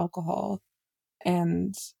and alcohol,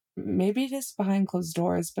 and maybe it is behind closed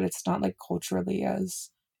doors, but it's not like culturally as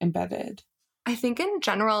embedded. I think in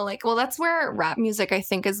general, like, well, that's where rap music, I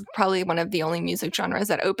think, is probably one of the only music genres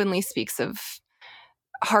that openly speaks of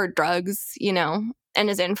hard drugs, you know, and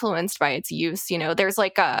is influenced by its use. You know, there's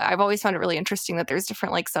like I've always found it really interesting that there's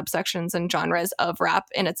different like subsections and genres of rap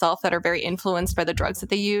in itself that are very influenced by the drugs that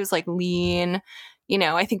they use, like lean. You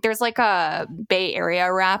know, I think there's like a Bay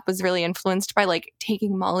Area rap was really influenced by like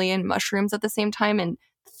taking Molly and mushrooms at the same time, and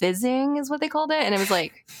fizzing is what they called it. And it was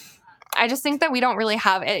like, I just think that we don't really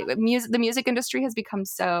have it. The music industry has become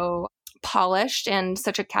so polished and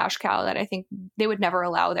such a cash cow that I think they would never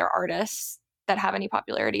allow their artists that have any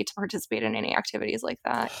popularity to participate in any activities like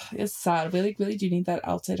that. It's sad. We like really do need that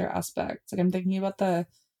outsider aspect. Like, I'm thinking about the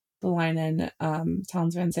line in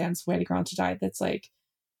Townes Van Zandt's Waiting Around to Die that's like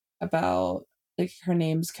about like her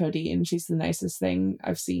name's Cody and she's the nicest thing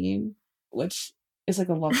I've seen, which is like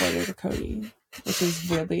a love letter to Cody, which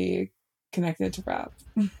is really connected to rap.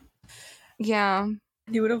 Yeah,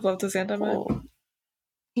 he would have loved the Xandamet. Oh.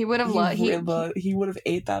 He would have loved. He would have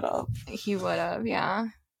ate that up. He would have, yeah.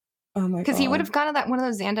 Oh my god! Because he would have gone to one of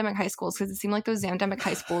those Xandemic high schools, because it seemed like those Xandemic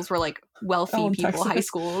high schools were like wealthy people high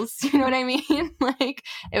schools. You know what I mean? Like,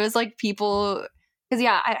 it was like people. Because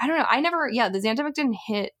I don't know. The Xandemic didn't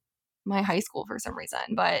hit my high school for some reason,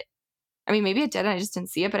 but I mean, maybe it did, and I just didn't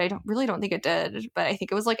see it. But I don't think it did. But I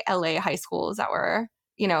think it was like LA high schools that were,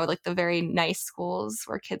 you know, like the very nice schools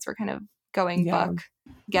where kids were kind of going buck,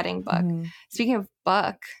 getting buck. Mm-hmm. Speaking of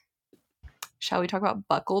buck, shall we talk about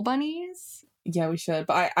buckle bunnies? Yeah, we should.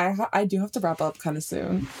 But I do have to wrap up kind of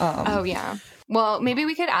soon. Oh, yeah. Well, maybe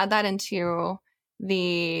we could add that into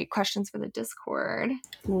the questions for the Discord.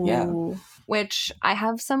 Ooh. Yeah. Which I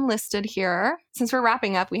have some listed here. Since we're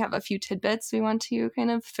wrapping up, we have a few tidbits we want to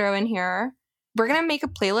kind of throw in here. We're going to make a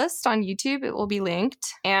playlist on YouTube. It will be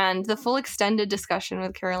linked. And the full extended discussion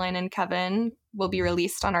with Caroline and Kevin will be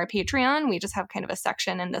released on our Patreon. We just have kind of a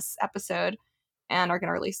section in this episode and are going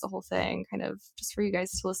to release the whole thing kind of just for you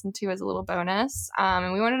guys to listen to as a little bonus.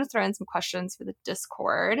 And we wanted to throw in some questions for the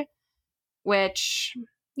Discord, which,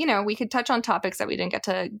 you know, we could touch on topics that we didn't get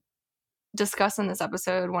to discuss in this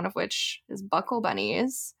episode, one of which is buckle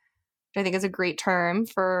bunnies, which I think is a great term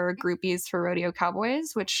for groupies for rodeo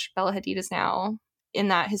cowboys, which Bella Hadid is now in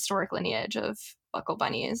that historic lineage of buckle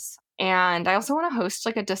bunnies. And I also want to host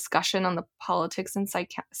like a discussion on the politics and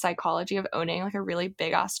psychology of owning like a really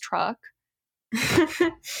big ass truck.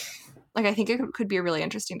 Like, I think it could be a really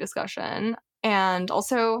interesting discussion. And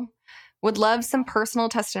also would love some personal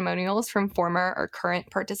testimonials from former or current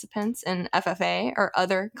participants in FFA or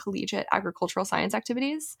other collegiate agricultural science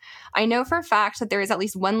activities. I know for a fact that there is at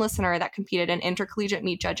least one listener that competed in intercollegiate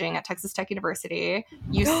meat judging at Texas Tech University.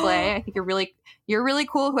 You slay. I think you're really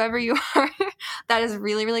cool, whoever you are. That is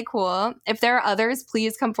really, really cool. If there are others,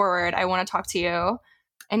 please come forward. I want to talk to you.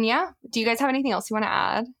 And yeah, do you guys have anything else you want to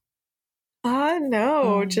add?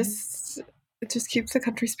 No, just keeps the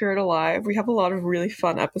country spirit alive. We have a lot of really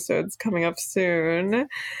fun episodes coming up soon.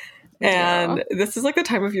 And this is like the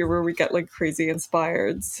time of year where we get like crazy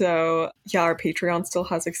inspired. So yeah, our Patreon still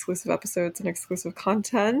has exclusive episodes and exclusive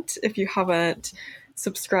content. If you haven't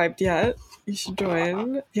subscribed yet, you should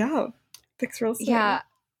join. Yeah. Thanks for listening. Yeah.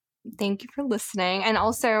 Thank you for listening. And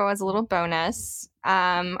also, as a little bonus,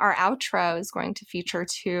 our outro is going to feature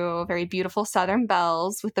two very beautiful Southern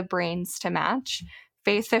belles with the brains to match.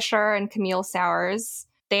 Faith Fisher and Camille Sowers.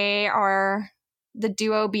 They are the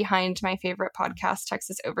duo behind my favorite podcast,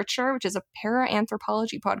 Texas Overture, which is a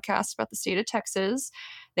para-anthropology podcast about the state of Texas.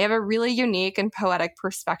 They have a really unique and poetic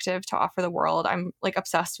perspective to offer the world. I'm like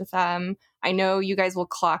obsessed with them. I know you guys will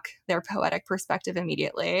clock their poetic perspective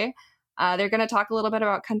immediately. They're going to talk a little bit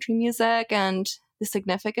about country music and the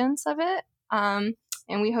significance of it. And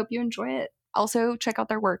we hope you enjoy it. Also, check out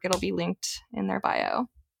their work. It'll be linked in their bio.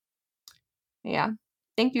 Yeah.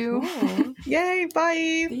 Thank you. Cool. Yay,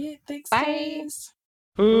 bye. Yeah, thanks, Bye. guys.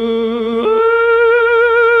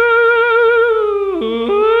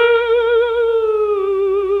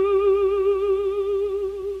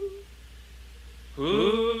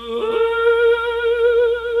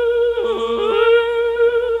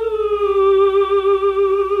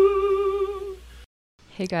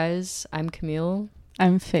 Hey guys, I'm Camille.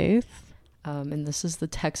 I'm Faith. And this is the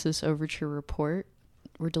Texas Overture Report.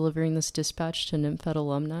 We're delivering this dispatch to NymphEd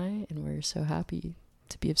alumni, and we're so happy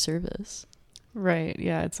to be of service. Right,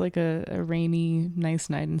 yeah, it's like a rainy,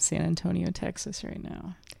 nice night in San Antonio, Texas right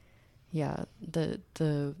now. Yeah,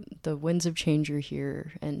 the winds of change are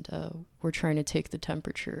here, and we're trying to take the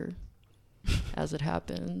temperature as it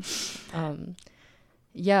happens.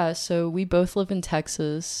 Yeah, so we both live in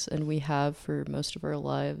Texas, and we have for most of our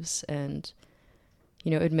lives, and,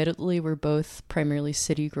 you know, admittedly, we're both primarily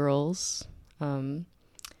city girls,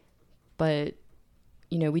 but,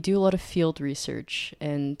 you know, we do a lot of field research,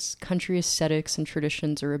 and country aesthetics and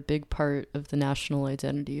traditions are a big part of the national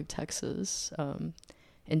identity of Texas,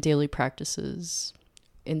 and daily practices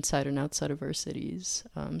inside and outside of our cities.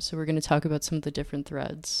 So we're going to talk about some of the different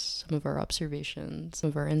threads, some of our observations, some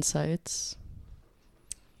of our insights.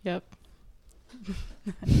 Yep.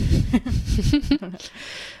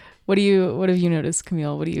 What have you noticed,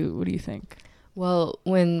 Camille? What do you think? Well,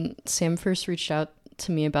 when Sam first reached out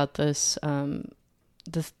to me about this,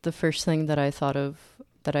 the first thing that I thought of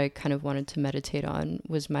that I kind of wanted to meditate on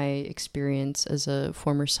was my experience as a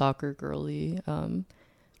former soccer girly,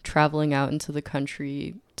 traveling out into the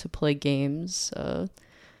country to play games,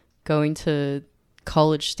 going to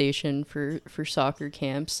College Station for soccer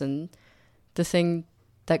camps, and the thing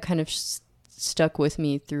that kind of stuck with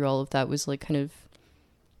me through all of that was like kind of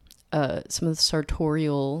some of the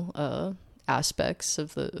sartorial aspects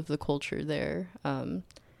of the culture there,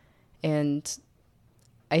 and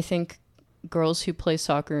I think girls who play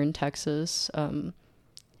soccer in Texas,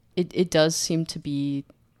 it does seem to be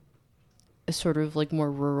a sort of like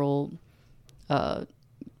more rural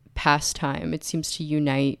pastime. It seems to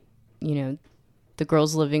unite, you know, the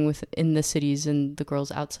girls living within the cities and the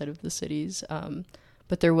girls outside of the cities.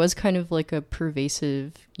 But there was kind of like a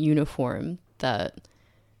pervasive uniform that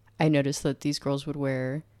I noticed that these girls would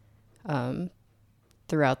wear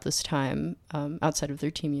throughout this time, outside of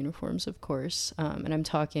their team uniforms, of course. And I'm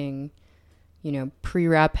talking, you know,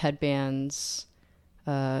 pre-wrap headbands,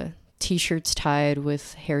 T-shirts tied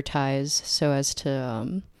with hair ties so as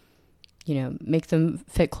to, you know, make them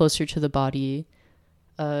fit closer to the body,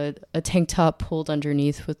 a tank top pulled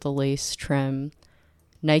underneath with the lace trim,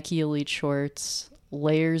 Nike Elite shorts,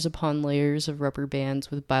 layers upon layers of rubber bands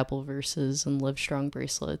with Bible verses and Livestrong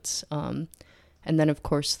bracelets, and then, of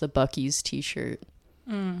course, the Buc-ee's T-shirt.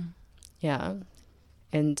 Yeah.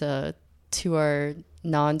 And to our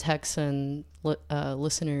non-Texan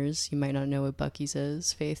listeners, you might not know what Buc-ee's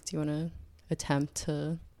is. Faith, do you want to attempt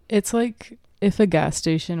to... It's like if a gas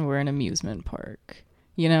station were an amusement park.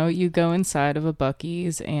 You know, you go inside of a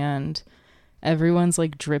Buc-ee's and everyone's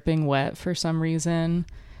like dripping wet for some reason.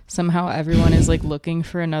 Somehow everyone is like looking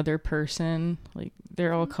for another person. Like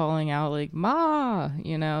they're all calling out like, "Ma!"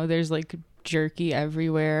 You know, there's like jerky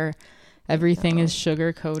everywhere. Everything is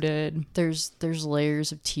sugar coated. There's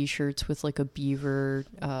layers of T-shirts with like a beaver,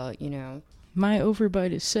 you know. My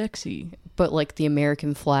overbite is sexy. But like the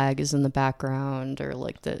American flag is in the background, or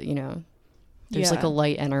like the, you know, there's like a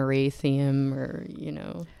light NRA theme, or, you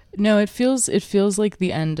know. No, it feels like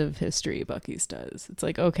the end of history. Buc-ee's does. It's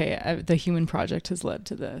like, okay, the human project has led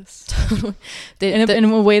to this, in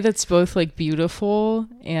a way that's both like beautiful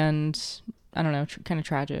and, I don't know, kind of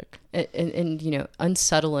tragic, and you know,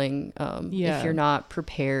 unsettling. If you're not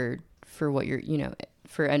prepared for what you're, you know,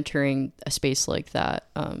 for entering a space like that.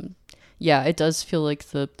 Yeah, it does feel like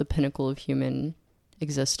the pinnacle of human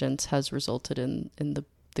existence has resulted in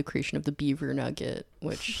the creation of the beaver nugget,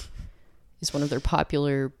 which is one of their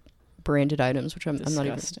popular branded items, which I'm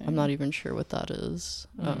not even sure what that is.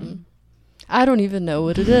 I don't even know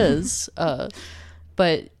what it is.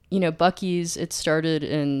 But you know, Buc-ee's, it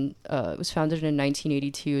was founded in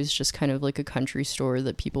 1982 as just kind of like a country store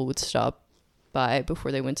that people would stop by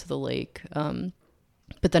before they went to the lake.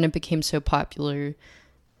 But then it became so popular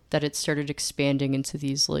that it started expanding into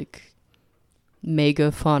these like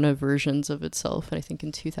mega fauna versions of itself, and I think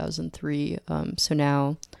in 2003. So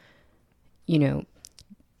now, you know,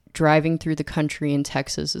 driving through the country in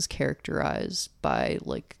Texas is characterized by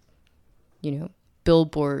like, you know,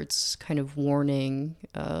 billboards kind of warning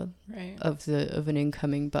right. of an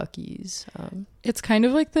incoming Buc-ee's. It's kind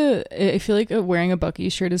of like I feel like wearing a Buc-ee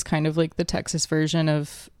shirt is kind of like the Texas version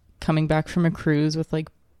of coming back from a cruise with like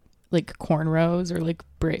cornrows or like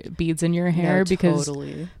beads in your hair. No, because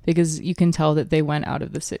totally. Because you can tell that they went out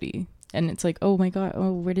of the city. And it's like, oh my God,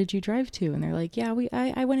 where did you drive to? And they're like, yeah,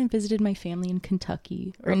 I went and visited my family in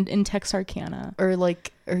Kentucky or in Texarkana. Or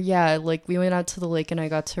yeah, like we went out to the lake and I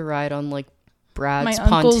got to ride on like Brad's my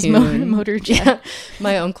uncle's pontoon. motor jet. Yeah,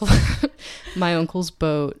 my uncle's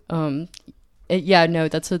boat.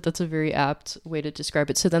 That's a very apt way to describe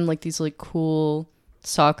it. So then like these like cool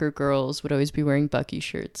soccer girls would always be wearing Buc-ee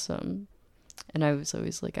shirts. And I was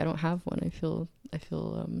always like, I don't have one. I feel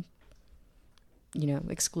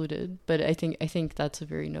excluded. But I think that's a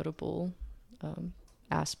very notable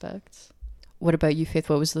aspect. What about you, Faith?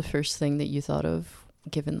 What was the first thing that you thought of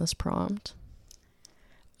given this prompt?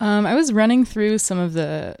 I was running through some of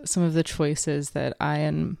the choices that I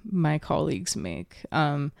and my colleagues make,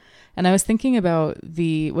 and I was thinking about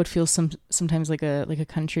what feels sometimes like a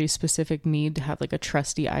country specific need to have like a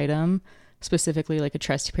trusty item, specifically like a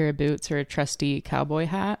trusty pair of boots or a trusty cowboy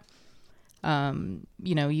hat.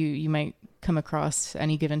 You might come across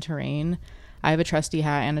any given terrain. I have a trusty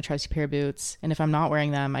hat and a trusty pair of boots, and if I'm not wearing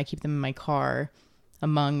them, I keep them in my car,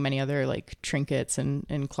 among many other like trinkets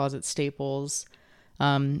and closet staples.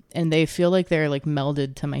 And they feel like they're like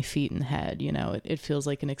melded to my feet and head. It feels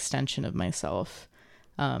like an extension of myself.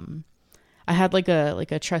 I had like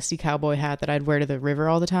a trusty cowboy hat that I'd wear to the river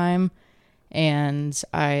all the time, and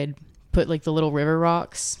I'd put like the little river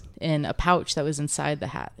rocks in a pouch that was inside the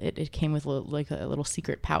hat. It came with a little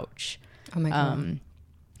secret pouch. Oh my God.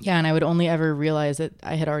 Yeah, and I would only ever realize that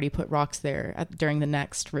I had already put rocks there during the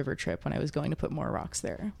next river trip when I was going to put more rocks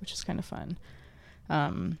there, which is kind of fun.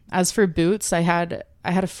 As for boots, I had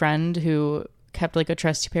a friend who kept like a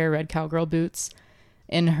trusty pair of red cowgirl boots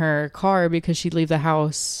in her car because she'd leave the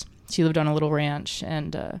house. She lived on a little ranch,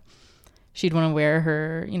 and she'd want to wear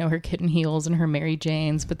her kitten heels and her Mary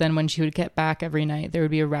Janes. But then when she would get back every night, there would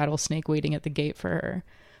be a rattlesnake waiting at the gate for her.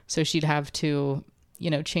 So she'd have to,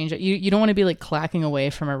 change it. You don't want to be like clacking away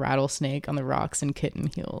from a rattlesnake on the rocks in kitten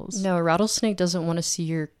heels. No, a rattlesnake doesn't want to see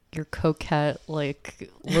your coquette like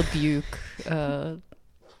LeBuc,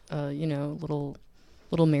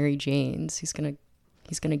 little Mary Janes. He's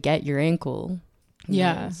gonna get your ankle.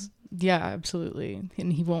 Yeah, absolutely.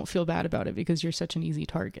 And he won't feel bad about it because you're such an easy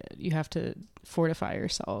target. You have to fortify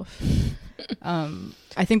yourself.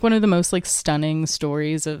 I think one of the most like stunning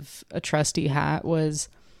stories of a trusty hat was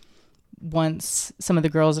once some of the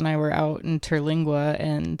girls and I were out in Terlingua,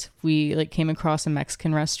 and we like came across a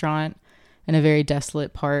Mexican restaurant in a very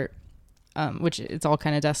desolate part, which it's all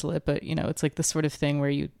kind of desolate, but it's like the sort of thing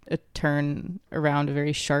where you turn around a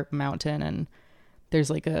very sharp mountain and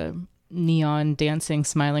there's like a neon dancing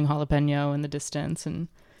smiling jalapeno in the distance, and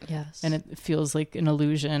yes, and it feels like an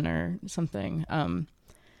illusion or something. And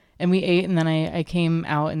we ate, and then I came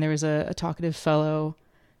out, and there was a talkative fellow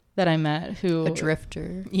that I met who... A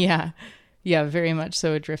drifter. Yeah, very much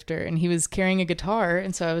so, a drifter. And he was carrying a guitar,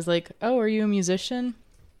 and so I was like, oh, are you a musician?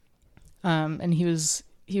 And he was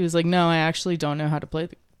like, no, I actually don't know how to play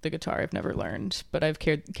the guitar. I've never learned, but I've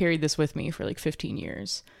carried this with me for like 15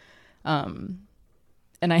 years. And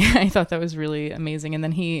I thought that was really amazing. And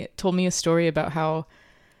then he told me a story about how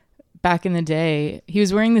back in the day, he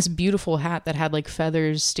was wearing this beautiful hat that had like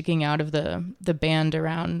feathers sticking out of the band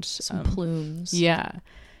around. Some plumes. Yeah.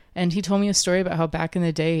 And he told me a story about how back in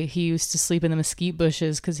the day, he used to sleep in the mesquite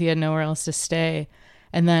bushes because he had nowhere else to stay.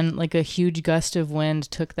 And then like a huge gust of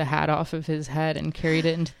wind took the hat off of his head and carried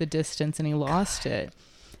it into the distance, and he lost it.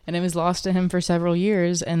 And it was lost to him for several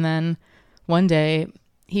years. And then one day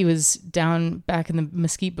he was down back in the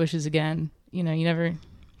mesquite bushes again.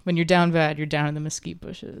 When you're down bad, you're down in the mesquite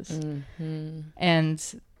bushes. Mm-hmm.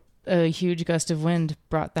 And a huge gust of wind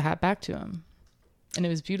brought the hat back to him. And it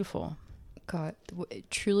was beautiful. God,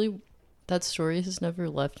 truly, that story has never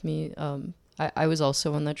left me. I was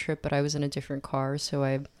also on that trip, but I was in a different car, so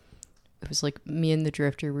it was like me and the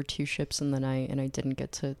drifter were two ships in the night, and I didn't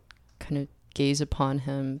get to kind of gaze upon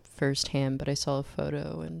him firsthand, but I saw a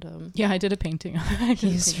photo, and I did a painting.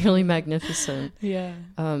 He's really magnificent. Yeah.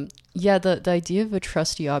 The idea of a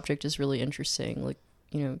trusty object is really interesting. Like,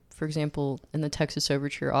 for example, in the Texas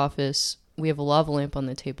Overture office, we have a lava lamp on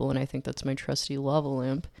the table, and I think that's my trusty lava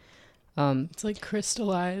lamp. It's like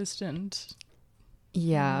crystallized and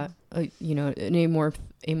an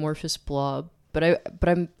amorphous blob. But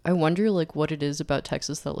I wonder like what it is about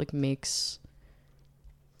Texas that like makes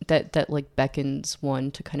that like beckons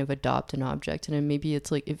one to kind of adopt an object, and then maybe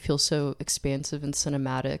it's like it feels so expansive and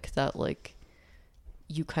cinematic that like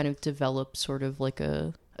you kind of develop sort of like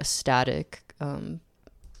a static,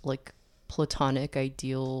 like platonic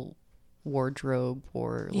ideal wardrobe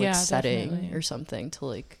or like setting definitely. or something to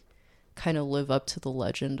like kind of live up to the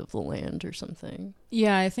legend of the land or something.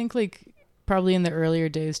 Yeah, I think like probably in the earlier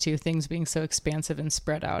days too, things being so expansive and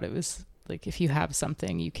spread out, it was like if you have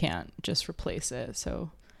something, you can't just replace it.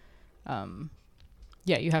 So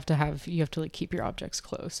yeah, you have to like keep your objects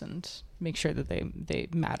close and make sure that they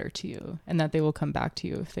matter to you and that they will come back to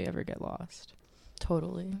you if they ever get lost.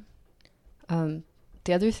 Totally.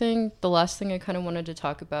 The last thing I kind of wanted to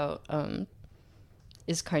talk about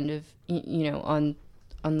is kind of, you know, on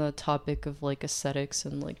the topic of like aesthetics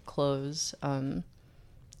and like clothes,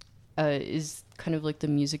 is kind of like the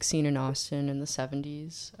music scene in Austin in the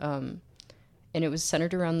 70s. And it was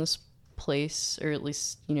centered around this place, or at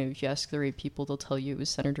least, you know, if you ask the right people, they'll tell you it was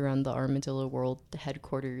centered around the Armadillo World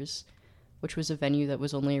headquarters, which was a venue that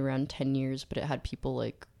was only around 10 years, but it had people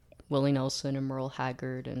like Willie Nelson and Merle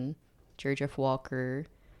Haggard and Jerry Jeff Walker.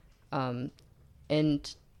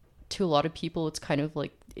 And to a lot of people, it kind of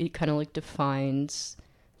like defines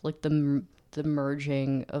like the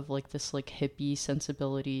merging of like this like hippie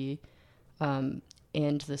sensibility,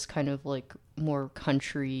 and this kind of like more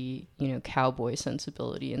country, you know, cowboy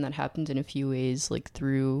sensibility. And that happened in a few ways, like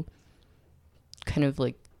through kind of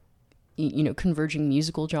like, you know, converging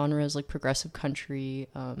musical genres like progressive country.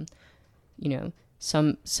 You know,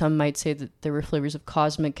 some might say that there were flavors of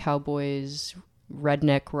cosmic cowboys,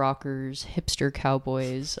 redneck rockers, hipster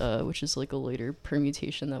cowboys, which is like a later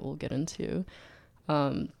permutation that we'll get into.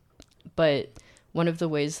 But one of the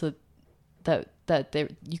ways that there,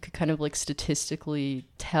 you could kind of like statistically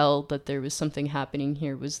tell that there was something happening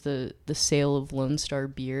here was the sale of Lone Star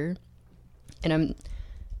beer. And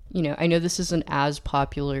you know, I know this isn't as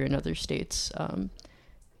popular in other states.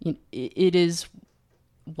 It is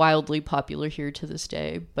wildly popular here to this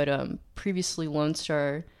day, but previously Lone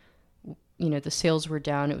Star, you know, the sales were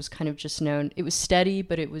down. It was kind of just known, it was steady,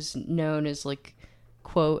 but it was known as like,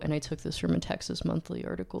 quote, and I took this from a Texas Monthly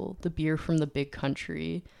article, the beer from the big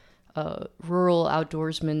country, rural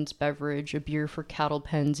outdoorsman's beverage, a beer for cattle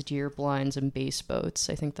pens, deer blinds, and bass boats.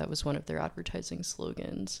 I think that was one of their advertising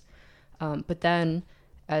slogans. But then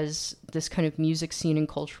as this kind of music scene and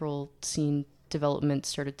cultural scene development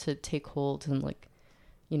started to take hold and like,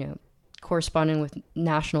 you know, corresponding with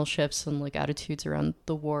national shifts and like attitudes around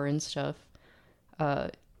the war and stuff,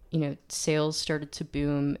 you know, sales started to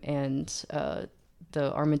boom, and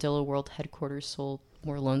the Armadillo World headquarters sold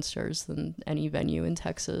more Lone Stars than any venue in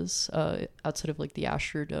Texas, outside of like the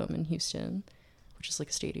Astrodome in Houston, which is like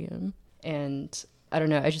a stadium. And I don't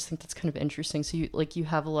know, I just think that's kind of interesting. So you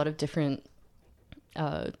have a lot of different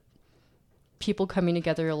people coming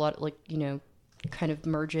together, a lot like, you know, kind of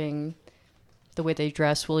merging the way they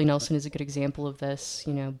dress. Willie Nelson is a good example of this,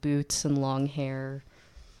 you know, boots and long hair.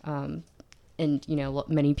 And, you know,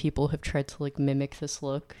 many people have tried to like mimic this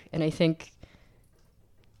look. And I think,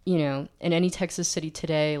 you know, in any Texas city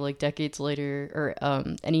today, like decades later, or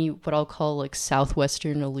any what I'll call like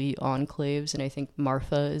Southwestern elite enclaves, and I think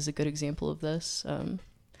Marfa is a good example of this.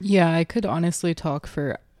 Yeah, I could honestly talk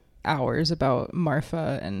for hours about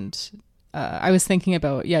Marfa, and I was thinking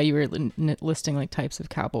about, you were listing like types of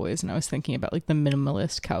cowboys, and I was thinking about like the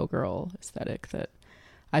minimalist cowgirl aesthetic that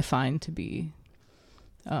I find to be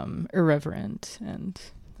irreverent, and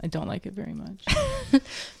I don't like it very much.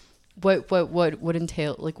 What would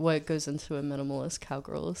entail, like what goes into a minimalist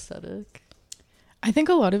cowgirl aesthetic? I think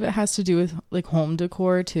a lot of it has to do with like home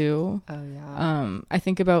decor too. Oh yeah. I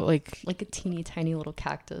think about like a teeny tiny little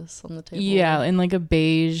cactus on the table. Yeah, and like a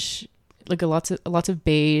beige, like lots of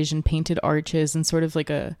beige and painted arches, and sort of like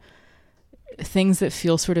things that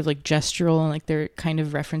feel sort of like gestural, and like they're kind of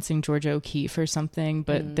referencing Georgia O'Keeffe or something,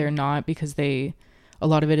 but they're not, because a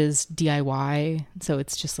lot of it is DIY. So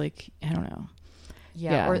it's just like, I don't know.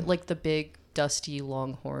 Yeah. Or like the big dusty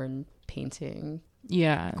longhorn painting.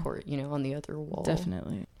 Yeah. Court, you know, on the other wall.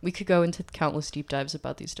 Definitely. We could go into countless deep dives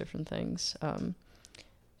about these different things.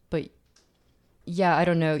 But yeah, I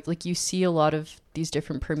don't know. Like you see a lot of these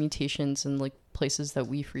different permutations in like places that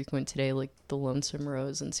we frequent today, like the Lonesome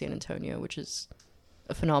Rose in San Antonio, which is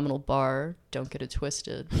a phenomenal bar. Don't get it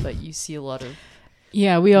twisted. But you see a lot of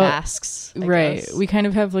masks. Right. Guess. We kind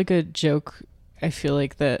of have like a joke, I feel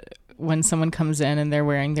like, that when someone comes in and they're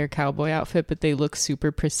wearing their cowboy outfit, but they look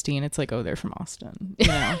super pristine, it's like, oh, they're from Austin. You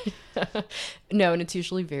know? No, and it's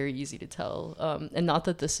usually very easy to tell. And not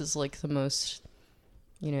that this is like the most,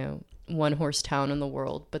 you know, one horse town in the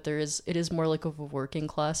world, but it is more like of a working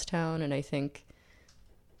class town. And I think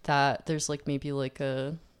that there's like maybe like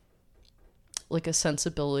a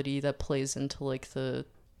sensibility that plays into like the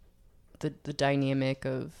the dynamic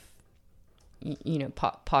of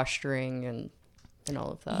posturing and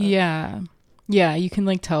all of that. Yeah, you can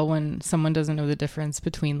like tell when someone doesn't know the difference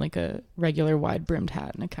between like a regular wide brimmed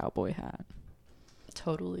hat and a cowboy hat.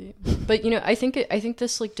 Totally. But I think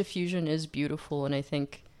this like diffusion is beautiful, and I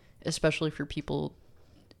think especially for people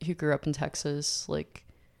who grew up in Texas, like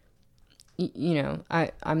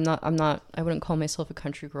I wouldn't call myself a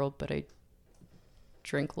country girl, but I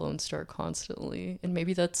drink Lone Star constantly, and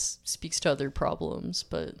maybe that speaks to other problems,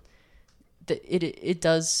 but it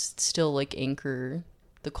does still like anchor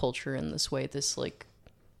the culture in this way, this like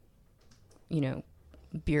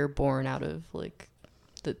beer born out of like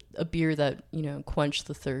a beer that quenched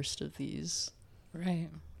the thirst of these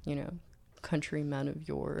countrymen of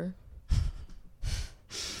yore.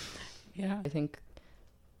 Yeah, I think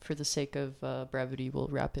for the sake of brevity we'll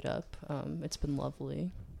wrap it up. It's been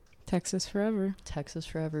lovely. Texas forever,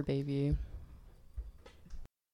 baby.